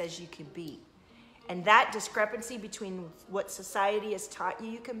society says you can be. And that discrepancy between what society has taught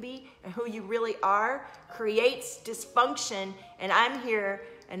you can be and who you really are creates dysfunction. And I'm here,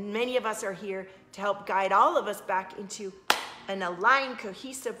 and many of us are here to help guide all of us back into an aligned,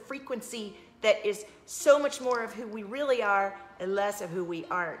 cohesive frequency that is so much more of who we really are and less of who we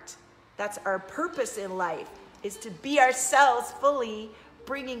aren't. That's our purpose in life, is to be ourselves fully,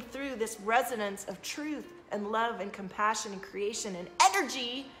 bringing through this resonance of truth and love and compassion and creation and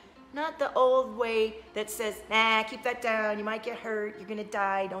energy, not the old way that says, nah, keep that down, you might get hurt, you're gonna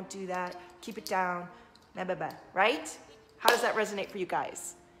die, don't do that, keep it down, blah, blah, blah, right? How does that resonate for you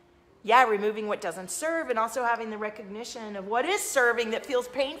guys? Yeah, removing what doesn't serve and also having the recognition of what is serving that feels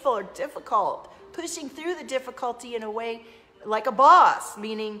painful or difficult, pushing through the difficulty in a way like a boss,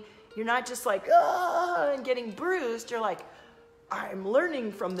 meaning you're not just like, and getting bruised. You're like, I'm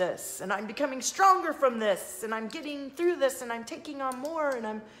learning from this, and I'm becoming stronger from this, and I'm getting through this, and I'm taking on more, and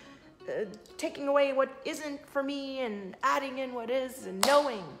I'm taking away what isn't for me and adding in what is, and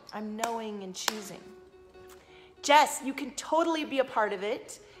knowing. I'm knowing and choosing. Jess, you can totally be a part of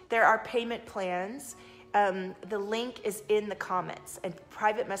it. There are payment plans. The link is in the comments, and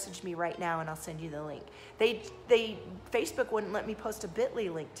private message me right now and I'll send you the link. Facebook wouldn't let me post a bit.ly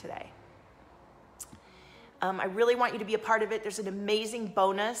link today. I really want you to be a part of it. There's an amazing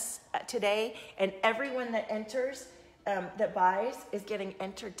bonus today, and everyone that enters, that buys, is getting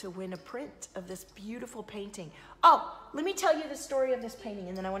entered to win a print of this beautiful painting. Oh, let me tell you the story of this painting,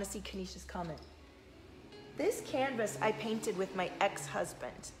 and then I want to see Kanisha's comment. This canvas I painted with my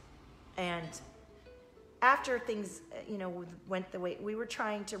ex-husband, and after things, went the way, we were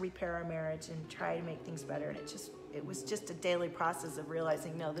trying to repair our marriage and try to make things better, and it was just a daily process of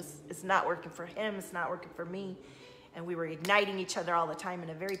realizing, no, this is not working for him, it's not working for me, and we were igniting each other all the time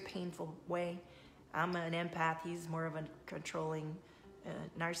in a very painful way. I'm an empath, he's more of a controlling,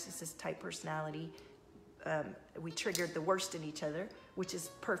 narcissist type personality. We triggered the worst in each other, which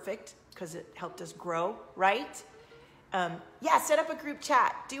is perfect because it helped us grow, right? Yeah, set up a group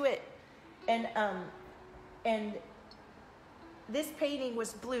chat, do it. And this painting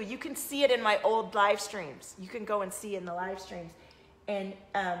was blue. You can see it in my old live streams. You can go and see in the live streams. And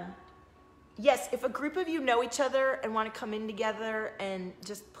yes, if a group of you know each other and want to come in together, and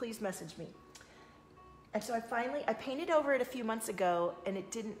just please message me. And so I painted over it a few months ago, and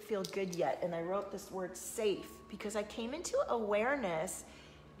it didn't feel good yet. And I wrote this word safe because I came into awareness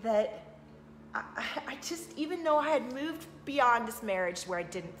that I just, even though I had moved beyond this marriage where I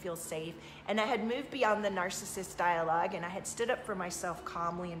didn't feel safe, and I had moved beyond the narcissist dialogue, and I had stood up for myself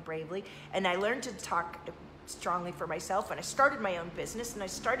calmly and bravely, and I learned to talk strongly for myself, and I started my own business, and I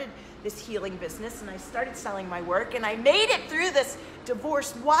started this healing business, and I started selling my work, and I made it through this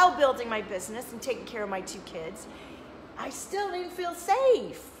divorce while building my business and taking care of my 2 kids. I still didn't feel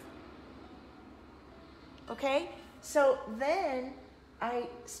safe. Okay? So then I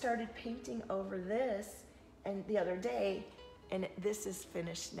started painting over this, and the other day, and this is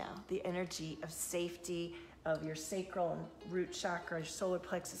finished now. The energy of safety, of your sacral and root chakra, your solar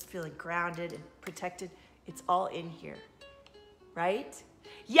plexus feeling grounded and protected. It's all in here, right?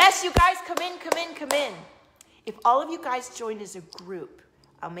 Yes, you guys, come in, come in, come in. If all of you guys joined as a group,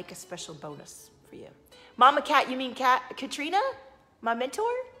 I'll make a special bonus for you. Mama Cat, you mean Katrina? My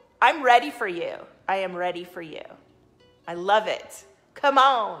mentor? I'm ready for you. I am ready for you. I love it. Come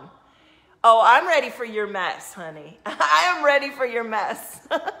on. Oh, I'm ready for your mess, honey. I am ready for your mess.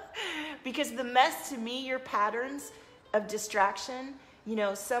 Because the mess, to me, your patterns of distraction, you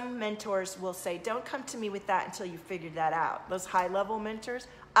know, some mentors will say, don't come to me with that until you figured that out. Those high-level mentors.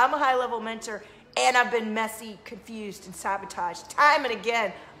 I'm a high-level mentor, and I've been messy, confused, and sabotaged time and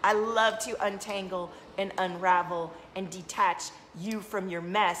again. I love to untangle and unravel and detach you from your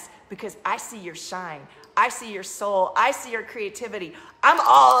mess because I see your shine. I see your soul. I see your creativity. I'm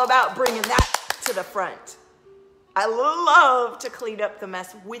all about bringing that to the front. I love to clean up the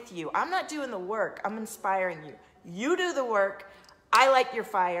mess with you. I'm not doing the work. I'm inspiring you. You do the work. I light your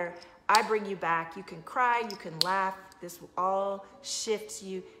fire. I bring you back. You can cry. You can laugh. This all shifts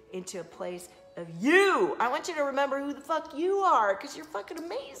you into a place of you. I want you to remember who the fuck you are because you're fucking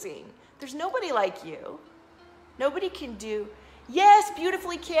amazing. There's nobody like you. Nobody can do. Yes,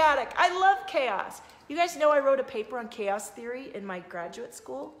 beautifully chaotic. I love chaos. You guys know I wrote a paper on chaos theory in my graduate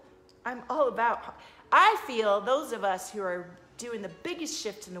school. I'm all about, I feel those of us who are doing the biggest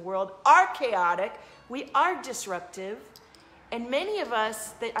shift in the world are chaotic. We are disruptive. And many of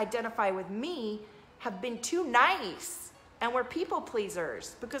us that identify with me have been too nice. And we're people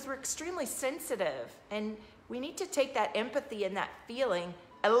pleasers because we're extremely sensitive. And we need to take that empathy and that feeling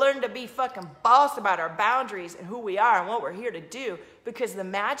and learn to be fucking boss about our boundaries and who we are and what we're here to do. Because the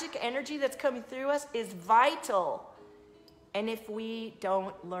magic energy that's coming through us is vital. And if we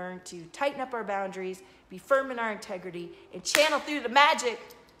don't learn to tighten up our boundaries, be firm in our integrity, and channel through the magic,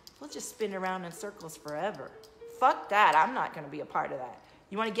 we'll just spin around in circles forever. Fuck that. I'm not going to be a part of that.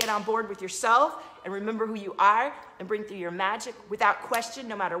 You want to get on board with yourself and remember who you are and bring through your magic without question,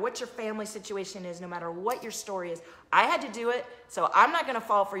 no matter what your family situation is, no matter what your story is. I had to do it, so I'm not going to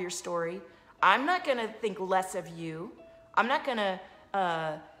fall for your story. I'm not going to think less of you. I'm not going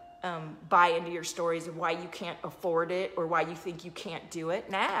to buy into your stories of why you can't afford it or why you think you can't do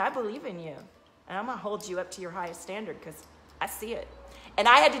it. Nah, I believe in you. And I'm going to hold you up to your highest standard because I see it. And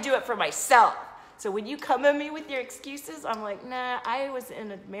I had to do it for myself. So when you come at me with your excuses, I'm like, nah, I was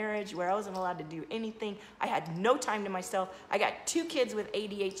in a marriage where I wasn't allowed to do anything. I had no time to myself. I got 2 kids with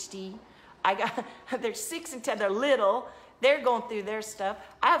ADHD. They're 6 and 10, they're little. They're going through their stuff.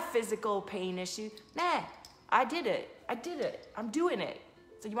 I have physical pain issues. Nah, I did it. I'm doing it.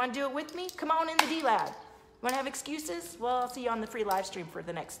 So you want to do it with me? Come on in the D-Lab. You want to have excuses? Well, I'll see you on the free live stream for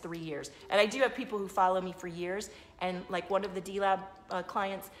the next 3 years. And I do have people who follow me for years. And like one of the D-Lab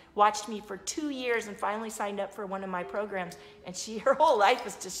clients watched me for 2 years and finally signed up for one of my programs. And her whole life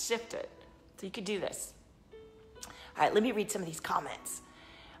has just shifted. So you could do this. All right, let me read some of these comments.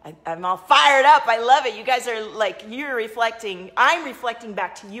 I'm all fired up. I love it. You guys are like, you're reflecting. I'm reflecting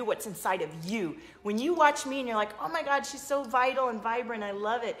back to you what's inside of you. When you watch me and you're like, oh my God, she's so vital and vibrant. I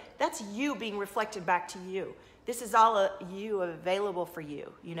love it. That's you being reflected back to you. This is all you available for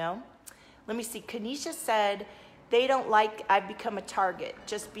you, you know? Let me see. Kanisha said, they don't like I've become a target,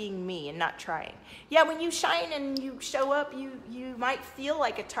 just being me and not trying. Yeah, when you shine and you show up, you might feel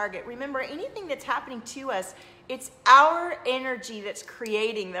like a target. Remember, anything that's happening to us, it's our energy that's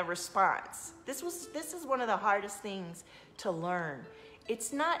creating the response. This is one of the hardest things to learn.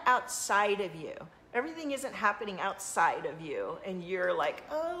 It's not outside of you. Everything isn't happening outside of you and you're like,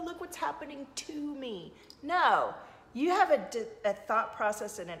 oh, look what's happening to me. No, you have a thought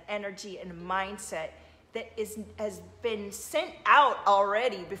process and an energy and a mindset that has been sent out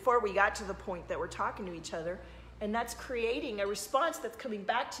already before we got to the point that we're talking to each other. And that's creating a response that's coming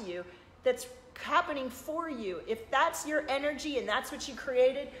back to you that's happening for you. If that's your energy and that's what you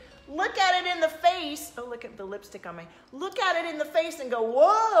created, look at it in the face. Oh, look at the lipstick on my, look at it in the face and go,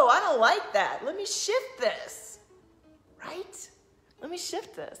 whoa, I don't like that. Let me shift this, right? Let me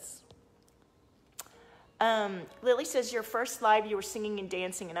shift this. Lily says, your first live, you were singing and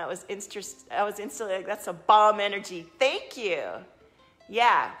dancing, and I was instantly like, that's a bomb energy. Thank you.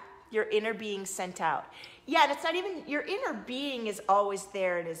 Yeah, your inner being sent out. Yeah, and it's not even, your inner being is always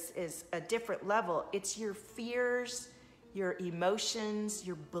there and is a different level. It's your fears, your emotions,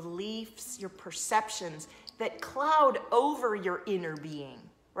 your beliefs, your perceptions that cloud over your inner being,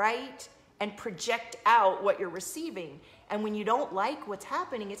 right? And project out what you're receiving. And when you don't like what's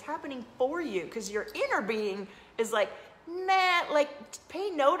happening, it's happening for you because your inner being is like, nah, like pay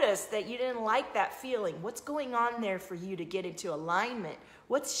notice that you didn't like that feeling. What's going on there for you to get into alignment?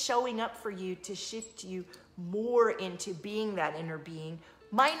 What's showing up for you to shift you more into being that inner being,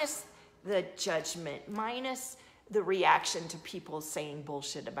 minus the judgment, minus the reaction to people saying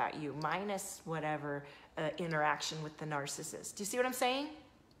bullshit about you, minus whatever interaction with the narcissist. Do you see what I'm saying?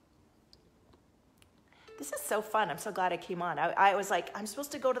 This is so fun. I'm so glad I came on. I was like, I'm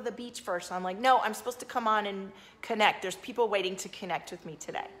supposed to go to the beach first. So I'm like, no, I'm supposed to come on and connect. There's people waiting to connect with me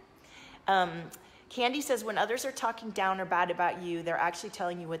today. Candy says, when others are talking down or bad about you, they're actually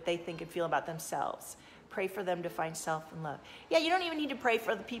telling you what they think and feel about themselves. Pray for them to find self and love. Yeah, you don't even need to pray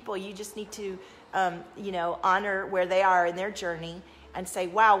for the people. You just need to, you know, honor where they are in their journey and say,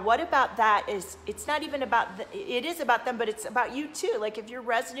 wow, what about that is, it's not even about, it is about them, but it's about you too. Like if you're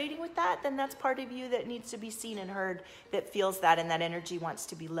resonating with that, then that's part of you that needs to be seen and heard, that feels that, and that energy wants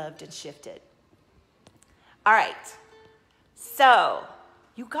to be loved and shifted. All right. So,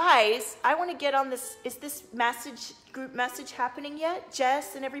 you guys, I want to get on this. Is this group message happening yet?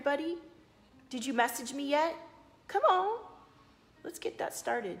 Jess and everybody? Did you message me yet? Come on. Let's get that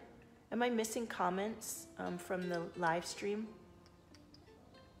started. Am I missing comments from the live stream?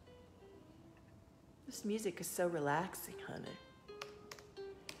 This music is so relaxing, honey.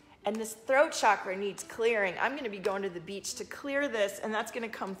 And this throat chakra needs clearing. I'm going to be going to the beach to clear this, and that's going to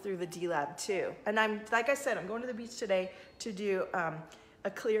come through the D-Lab too. And I'm, like I said, I'm going to the beach today to do a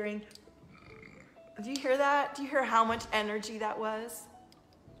clearing. Do you hear that? Do you hear how much energy that was?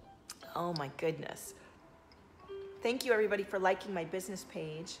 Oh my goodness. Thank you everybody for liking my business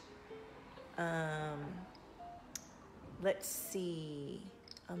page. Let's see.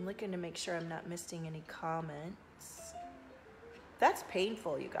 I'm looking to make sure I'm not missing any comments. That's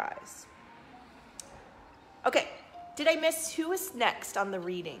painful, you guys. Okay, did I miss who is next on the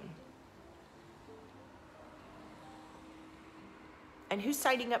reading? And who's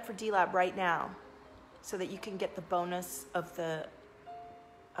signing up for D-Lab right now so that you can get the bonus of the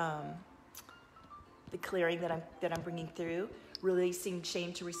clearing that I'm bringing through, releasing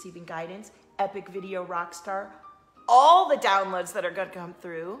shame to receiving guidance, epic video rockstar, all the downloads that are going to come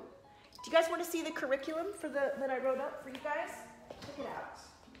through. Do you guys want to see the curriculum for that I wrote up for you guys? Check it out.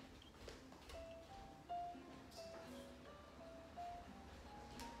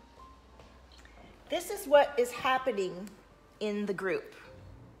 This is what is happening in the group,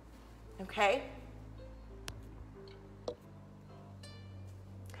 okay?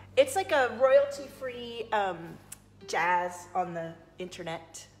 It's like a royalty-free jazz on the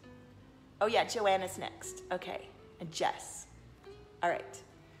internet. Oh yeah, Joanna's next. Okay, and Jess. All right,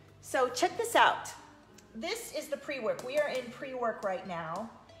 so check this out. This is the pre-work. We are in pre-work right now,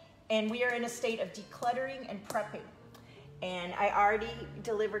 and we are in a state of decluttering and prepping. And I already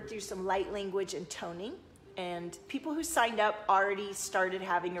delivered through some light language and toning, and people who signed up already started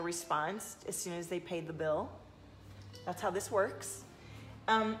having a response as soon as they paid the bill. That's how this works.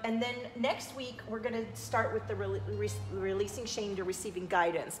 And then next week, we're going to start with the releasing shame to receiving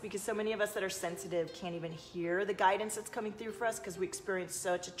guidance, because so many of us that are sensitive can't even hear the guidance that's coming through for us because we experience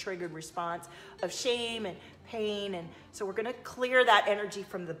such a triggered response of shame and pain. And so we're going to clear that energy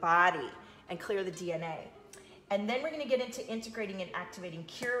from the body and clear the DNA. And then we're going to get into integrating and activating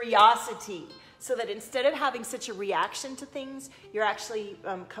curiosity, so that instead of having such a reaction to things, you're actually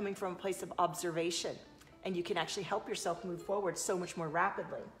coming from a place of observation. And you can actually help yourself move forward so much more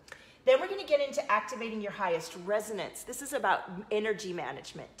rapidly. Then we're going to get into activating your highest resonance. This is about energy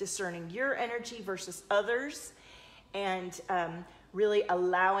management, discerning your energy versus others, and really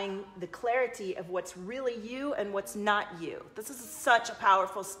allowing the clarity of what's really you and what's not you. This is such a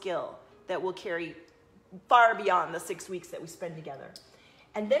powerful skill that will carry far beyond the 6 weeks that we spend together.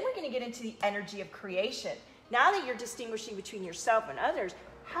 And then we're going to get into the energy of creation. Now that you're distinguishing between yourself and others,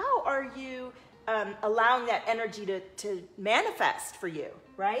 how are you allowing that energy to manifest for you,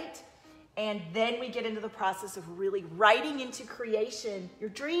 right? And then we get into the process of really writing into creation your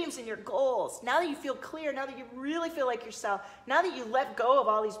dreams and your goals. Now that you feel clear, now that you really feel like yourself, now that you let go of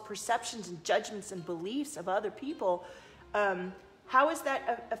all these perceptions and judgments and beliefs of other people, how is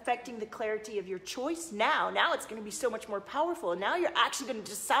that affecting the clarity of your choice now? Now it's going to be so much more powerful. And now you're actually going to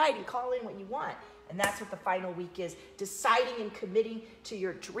decide and call in what you want. And that's what the final week is, deciding and committing to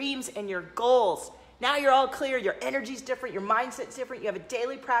your dreams and your goals. Now you're all clear, your energy's different, your mindset's different, you have a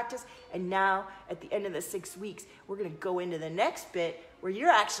daily practice, and now at the end of the 6 weeks, we're gonna go into the next bit where you're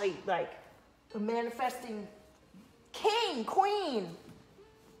actually like a manifesting king, queen.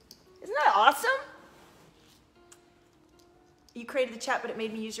 Isn't that awesome? You created the chat, but it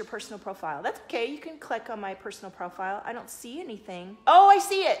made me use your personal profile. That's okay, you can click on my personal profile. I don't see anything. Oh, I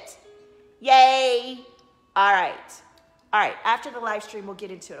see it. Yay. All right. All right, after the live stream, we'll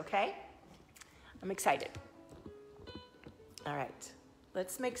get into it, okay? I'm excited. All right,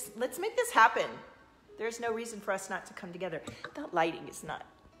 let's make this happen. There's no reason for us not to come together. That lighting is not,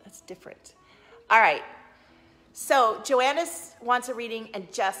 that's different. All right, So Joanna wants a reading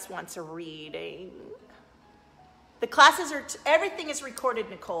and Jess wants a reading. The classes are, everything is recorded,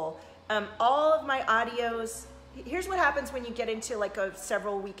 Nicole. All of my audios, here's what happens when you get into like a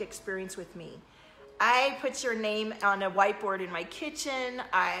several week experience with me. I put your name on a whiteboard in my kitchen.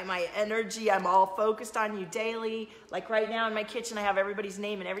 My energy, I'm all focused on you daily. Like right now in my kitchen, I have everybody's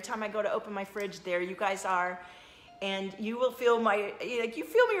name, and every time I go to open my fridge, there you guys are. And you will feel like you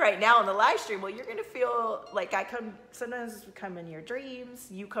feel me right now in the live stream. Well, you're gonna feel like sometimes we come in your dreams,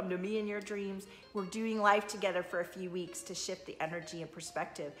 you come to me in your dreams. We're doing life together for a few weeks to shift the energy and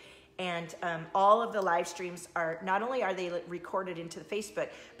perspective. And all of the live streams are, not only are they recorded into the Facebook,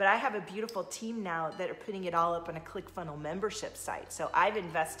 but I have a beautiful team now that are putting it all up on a ClickFunnels membership site. So I've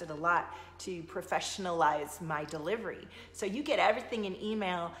invested a lot to professionalize my delivery. So you get everything in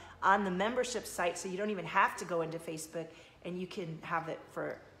email on the membership site, so you don't even have to go into Facebook, and you can have it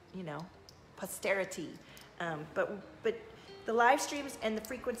for, posterity. But the live streams and the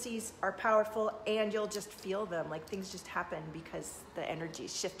frequencies are powerful, and you'll just feel them. Like things just happen because the energy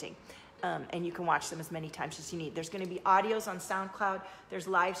is shifting. And you can watch them as many times as you need. There's going to be audios on SoundCloud. There's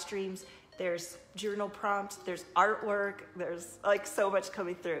live streams. There's journal prompts. There's artwork. There's like so much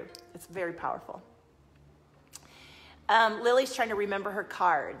coming through. It's very powerful. Lily's trying to remember her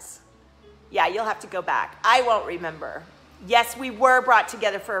cards. Yeah, you'll have to go back. I won't remember. Yes, we were brought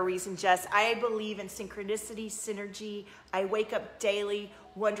together for a reason, Jess. I believe in synchronicity, synergy. I wake up daily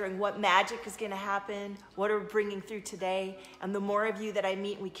wondering what magic is going to happen, what are we bringing through today. And the more of you that I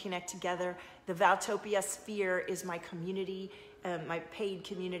meet and we connect together, the Valtopia sphere is my community, my paid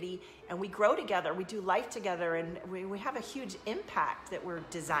community, and we grow together. We do life together, and we have a huge impact that we're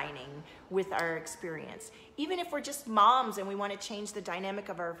designing with our experience. Even if we're just moms and we want to change the dynamic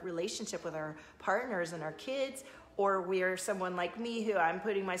of our relationship with our partners and our kids, or we're someone like me who I'm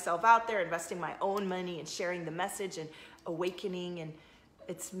putting myself out there, investing my own money and sharing the message and awakening, and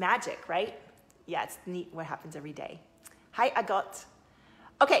it's magic, right? Yeah, it's neat what happens every day. Hi, Agot.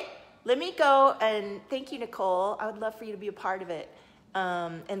 Okay, let me go, and thank you, Nicole. I would love for you to be a part of it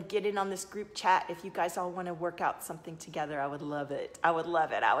and get in on this group chat. If you guys all want to work out something together, I would love it. I would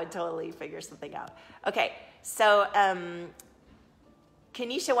love it. I would totally figure something out. Okay, so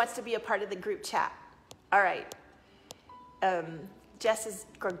Kenesha wants to be a part of the group chat. All right. Jess is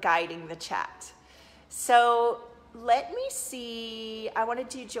guiding the chat. So let me see. I want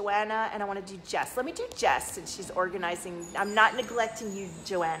to do Joanna and I want to do Jess. Let me do Jess since she's organizing. I'm not neglecting you,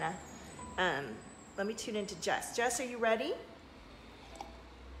 Joanna. Let me tune into Jess. Jess, are you ready?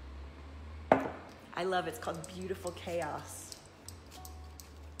 I love it. It's called Beautiful Chaos.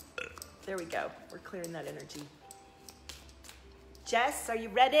 There we go. We're clearing that energy. Jess, are you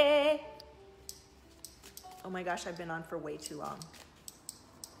ready? Oh my gosh, I've been on for way too long.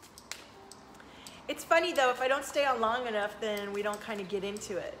 It's funny though, if I don't stay on long enough, then we don't kind of get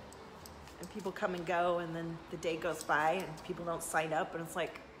into it. And people come and go, and then the day goes by and people don't sign up, and it's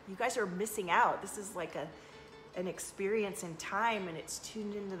like, you guys are missing out. This is like an experience in time, and it's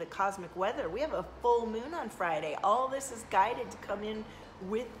tuned into the cosmic weather. We have a full moon on Friday. All this is guided to come in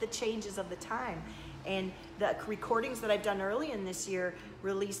with the changes of the time. And the recordings that I've done early in this year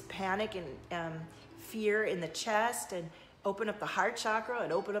released panic and fear in the chest, and open up the heart chakra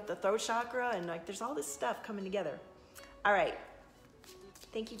and open up the throat chakra, and like there's all this stuff coming together. All right.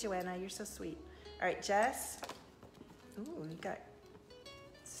 Thank you, Joanna. You're so sweet. All right, Jess. Ooh, you got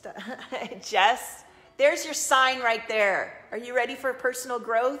stuff. Jess, there's your sign right there. Are you ready for personal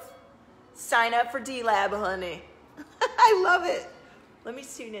growth? Sign up for D-Lab, honey. I love it. Let me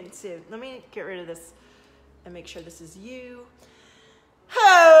tune in too. Let me get rid of this and make sure this is you.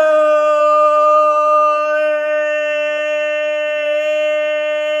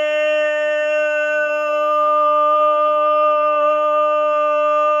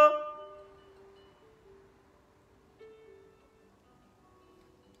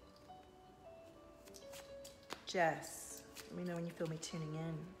 Jess, let me know when you feel me tuning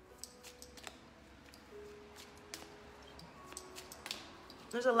in.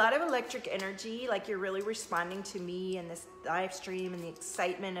 There's a lot of electric energy, like you're really responding to me and this live stream and the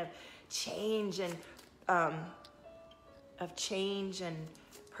excitement of change and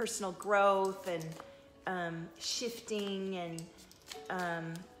personal growth and shifting,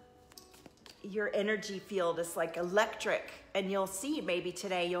 and your energy field is like electric, and you'll see maybe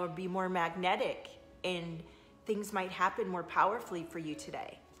today you'll be more magnetic and things might happen more powerfully for you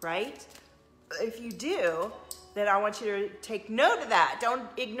today, right? If you do, then I want you to take note of that. Don't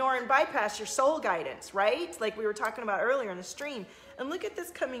ignore and bypass your soul guidance, right? Like we were talking about earlier in the stream. And look at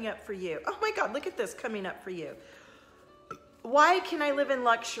this coming up for you. Oh my God, look at this coming up for you. why can I live in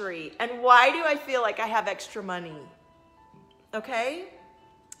luxury? And why do I feel like I have extra money? Okay?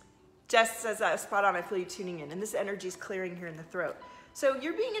 Jess says that spot on, I feel you tuning in. And this energy is clearing here in the throat. So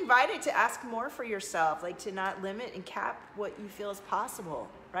you're being invited to ask more for yourself, like to not limit and cap what you feel is possible,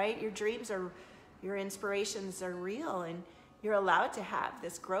 right? Your dreams are, your inspirations are real, and you're allowed to have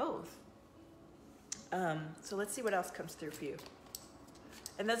this growth. So let's see what else comes through for you.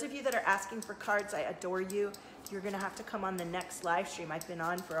 And those of you that are asking for cards, I adore you. You're gonna have to come on the next live stream. I've been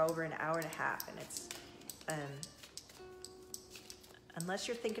on for over an hour and a half, and it's, unless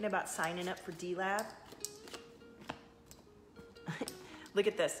you're thinking about signing up for D-Lab, look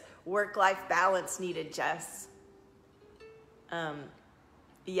at this, work-life balance needed, Jess.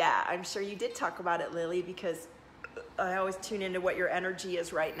 Yeah, I'm sure you did talk about it, Lily, because I always tune into what your energy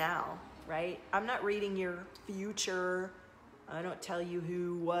is right now, right? I'm not reading your future. I don't tell you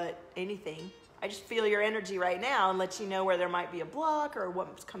who, what, anything. I just feel your energy right now and let you know where there might be a block or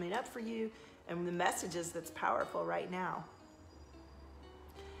what's coming up for you and the messages that's powerful right now.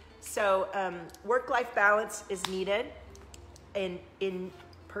 So work-life balance is needed in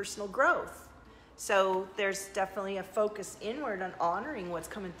personal growth. So there's definitely a focus inward on honoring what's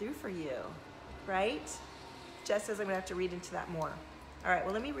coming through for you, right? Jess says I'm gonna have to read into that more. All right,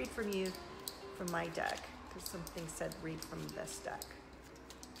 well, let me read from you from my deck, because something said read from this deck.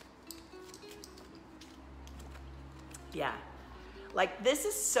 Yeah, like this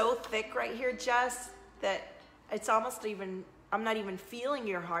is so thick right here, Jess, that it's almost even, I'm not even feeling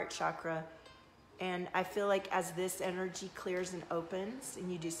your heart chakra. And I feel like as this energy clears and opens,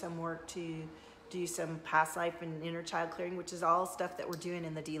 and you do some work to do some past life and inner child clearing, which is all stuff that we're doing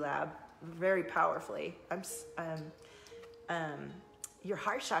in the D-Lab very powerfully. Your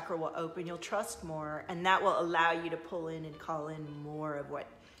heart chakra will open, you'll trust more, and that will allow you to pull in and call in more of what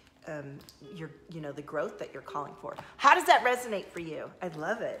the growth that you're calling for. How does that resonate for you? I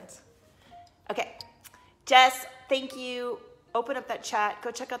love it. Okay, Jess, thank you. Open up that chat.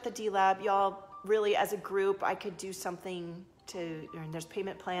 Go check out the D-Lab. Y'all, really, as a group, I could do something to, and there's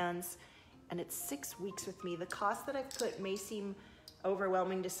payment plans, and it's 6 weeks with me. The cost that I've put may seem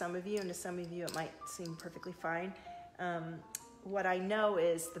overwhelming to some of you, and to some of you it might seem perfectly fine. What I know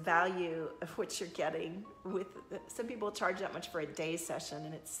is the value of what you're getting with, some people charge that much for a day session,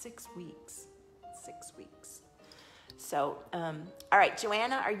 and it's 6 weeks, 6 weeks. So, all right,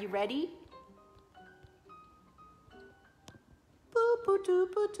 Joanna, are you ready? Boo, boo, doo,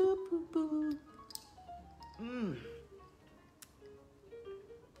 boo, doo, boo, boo.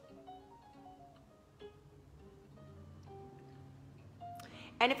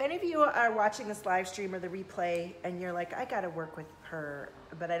 And if any of you are watching this live stream or the replay and you're like, I gotta work with her,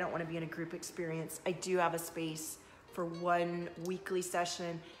 but I don't wanna be in a group experience, I do have a space for 1 weekly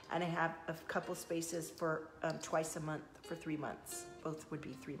session, and I have a couple spaces for twice a month for 3 months. Both would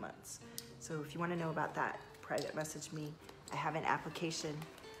be 3 months. So if you wanna know about that, private message me. I have an application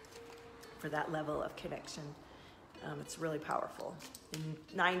for that level of connection. It's really powerful. In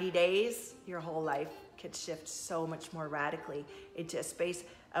 90 days, your whole life could shift so much more radically into a space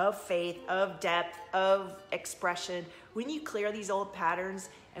of faith, of depth, of expression. When you clear these old patterns,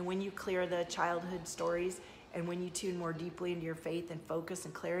 and when you clear the childhood stories, and when you tune more deeply into your faith and focus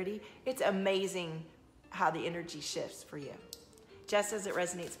and clarity, it's amazing how the energy shifts for you. Jess says it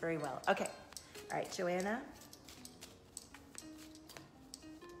resonates very well. Okay, all right, Joanna.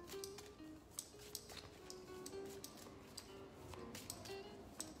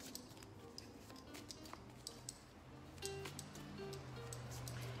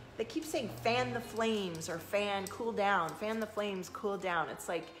 They keep saying fan the flames, or cool down, fan the flames, cool down. It's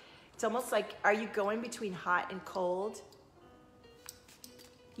like, it's almost like, are you going between hot and cold?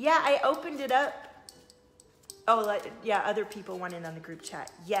 Yeah, I opened it up. Oh, yeah, other people want in on the group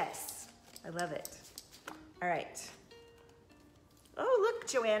chat. Yes, I love it. All right. Oh, look,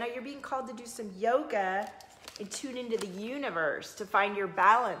 Joanna, you're being called to do some yoga and tune into the universe to find your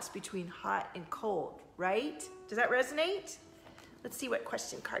balance between hot and cold, right? Does that resonate? Let's see what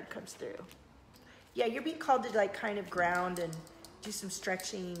question card comes through. Yeah, you're being called to like kind of ground and do some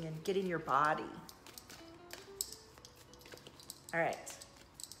stretching and get in your body. All right,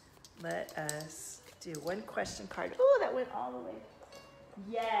 let us do 1 question card. Oh, that went all the way.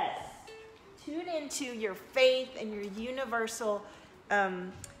 Yes, tune into your faith and your universal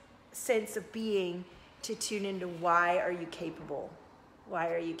sense of being to tune into why are you capable?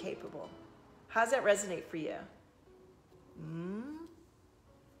 Why are you capable? How does that resonate for you?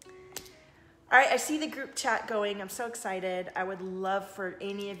 All right, I see the group chat going. I'm so excited. I would love for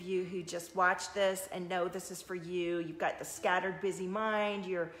any of you who just watched this and know this is for you. You've got the scattered, busy mind.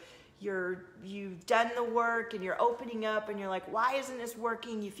 you've done the work and you're opening up and you're like, why isn't this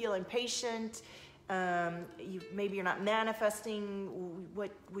working? You feel impatient. Maybe you're not manifesting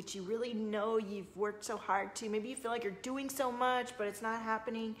what you really know you've worked so hard to. Maybe you feel like you're doing so much, but it's not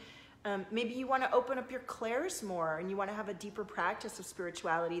happening. Maybe you want to open up your clairs more and you want to have a deeper practice of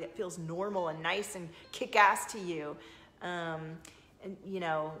spirituality that feels normal and nice and kick-ass to you.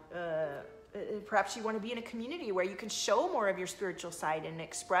 Perhaps you want to be in a community where you can show more of your spiritual side and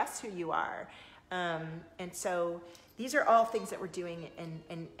express who you are. And so these are all things that we're doing.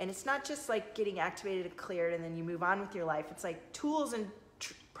 And it's not just like getting activated and cleared and then you move on with your life. It's like tools and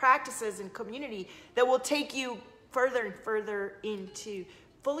practices and community that will take you further and further into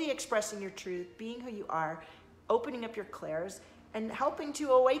fully expressing your truth, being who you are, opening up your clairs, and helping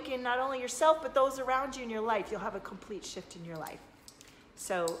to awaken not only yourself, but those around you in your life. You'll have a complete shift in your life.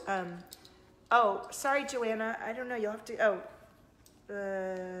 So, oh, sorry, Joanna. I don't know. You'll have to,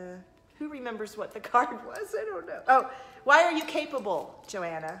 who remembers what the card was? I don't know. Oh, why are you capable,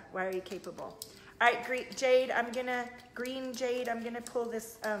 Joanna? Why are you capable? All right, Green Jade, I'm going to pull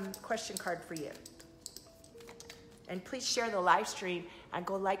this question card for you. And please share the live stream and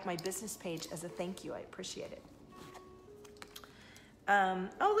go like my business page as a thank you. I appreciate it.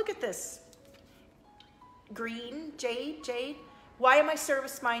 Oh, look at this. Green, Jade. Why am I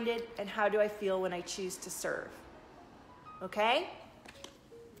service-minded and how do I feel when I choose to serve? Okay?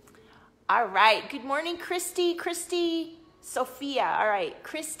 All right. Good morning, Christy, Sophia. All right.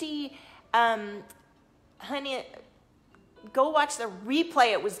 Christy, honey, go watch the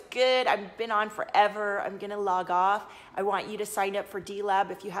replay. It was good. I've been on forever. I'm going to log off. I want you to sign up for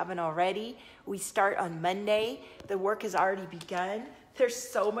D-Lab if you haven't already. We start on Monday. The work has already begun. There's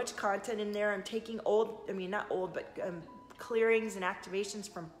so much content in there. I'm taking clearings and activations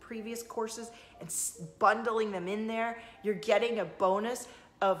from previous courses and bundling them in there. You're getting a bonus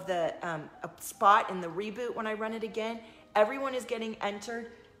of the a spot in the reboot when I run it again. Everyone is getting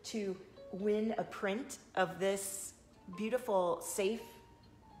entered to win a print of this beautiful, safe,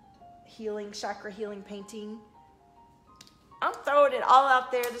 healing, chakra healing painting. I'm throwing it all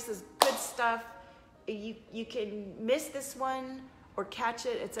out there. This is good stuff. You can miss this one or catch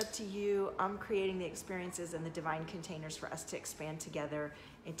it. It's up to you. I'm creating the experiences and the divine containers for us to expand together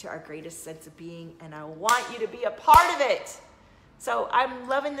into our greatest sense of being, and I want you to be a part of it. So I'm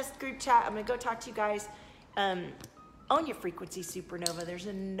loving this group chat. I'm going to go talk to you guys. Own your frequency, supernova. There's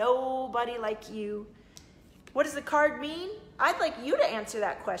nobody like you. What does the card mean? I'd like you to answer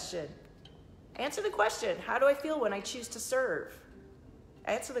that question. Answer the question. How do I feel when I choose to serve?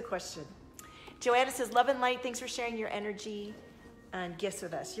 Answer the question. Joanna says, love and light. Thanks for sharing your energy and gifts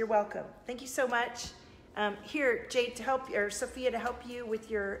with us. You're welcome. Thank you so much. Here, Jade, to help you, or Sophia, to help you with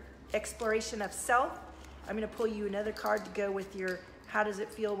your exploration of self. I'm going to pull you another card to go with your, how does it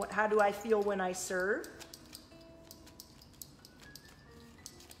feel? How do I feel when I serve?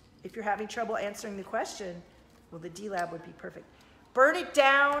 If you're having trouble answering the question, well, the D-Lab would be perfect. Burn it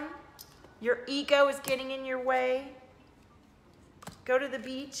down. Your ego is getting in your way. Go to the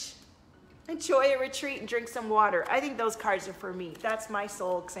beach. Enjoy a retreat and drink some water. I think those cards are for me. That's my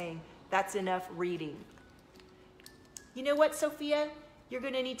soul saying, that's enough reading. You know what, Sophia? You're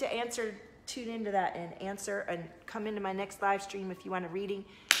going to need to tune into that and answer and come into my next live stream if you want a reading.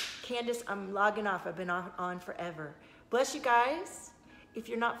 Candace, I'm logging off. I've been on forever. Bless you guys. If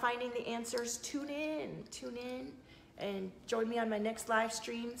you're not finding the answers, tune in and join me on my next live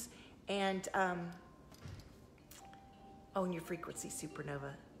streams and own your frequency,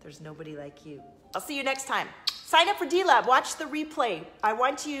 supernova. There's nobody like you. I'll see you next time. Sign up for D-Lab. Watch the replay. I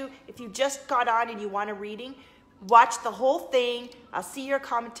want you, if you just got on and you want a reading, watch the whole thing. I'll see your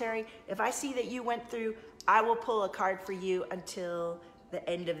commentary. If I see that you went through, I will pull a card for you until the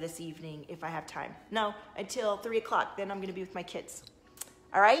end of this evening if I have time. No, until 3 o'clock. Then I'm going to be with my kids.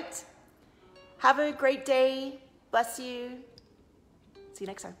 All right? Have a great day. Bless you. See you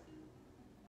next time.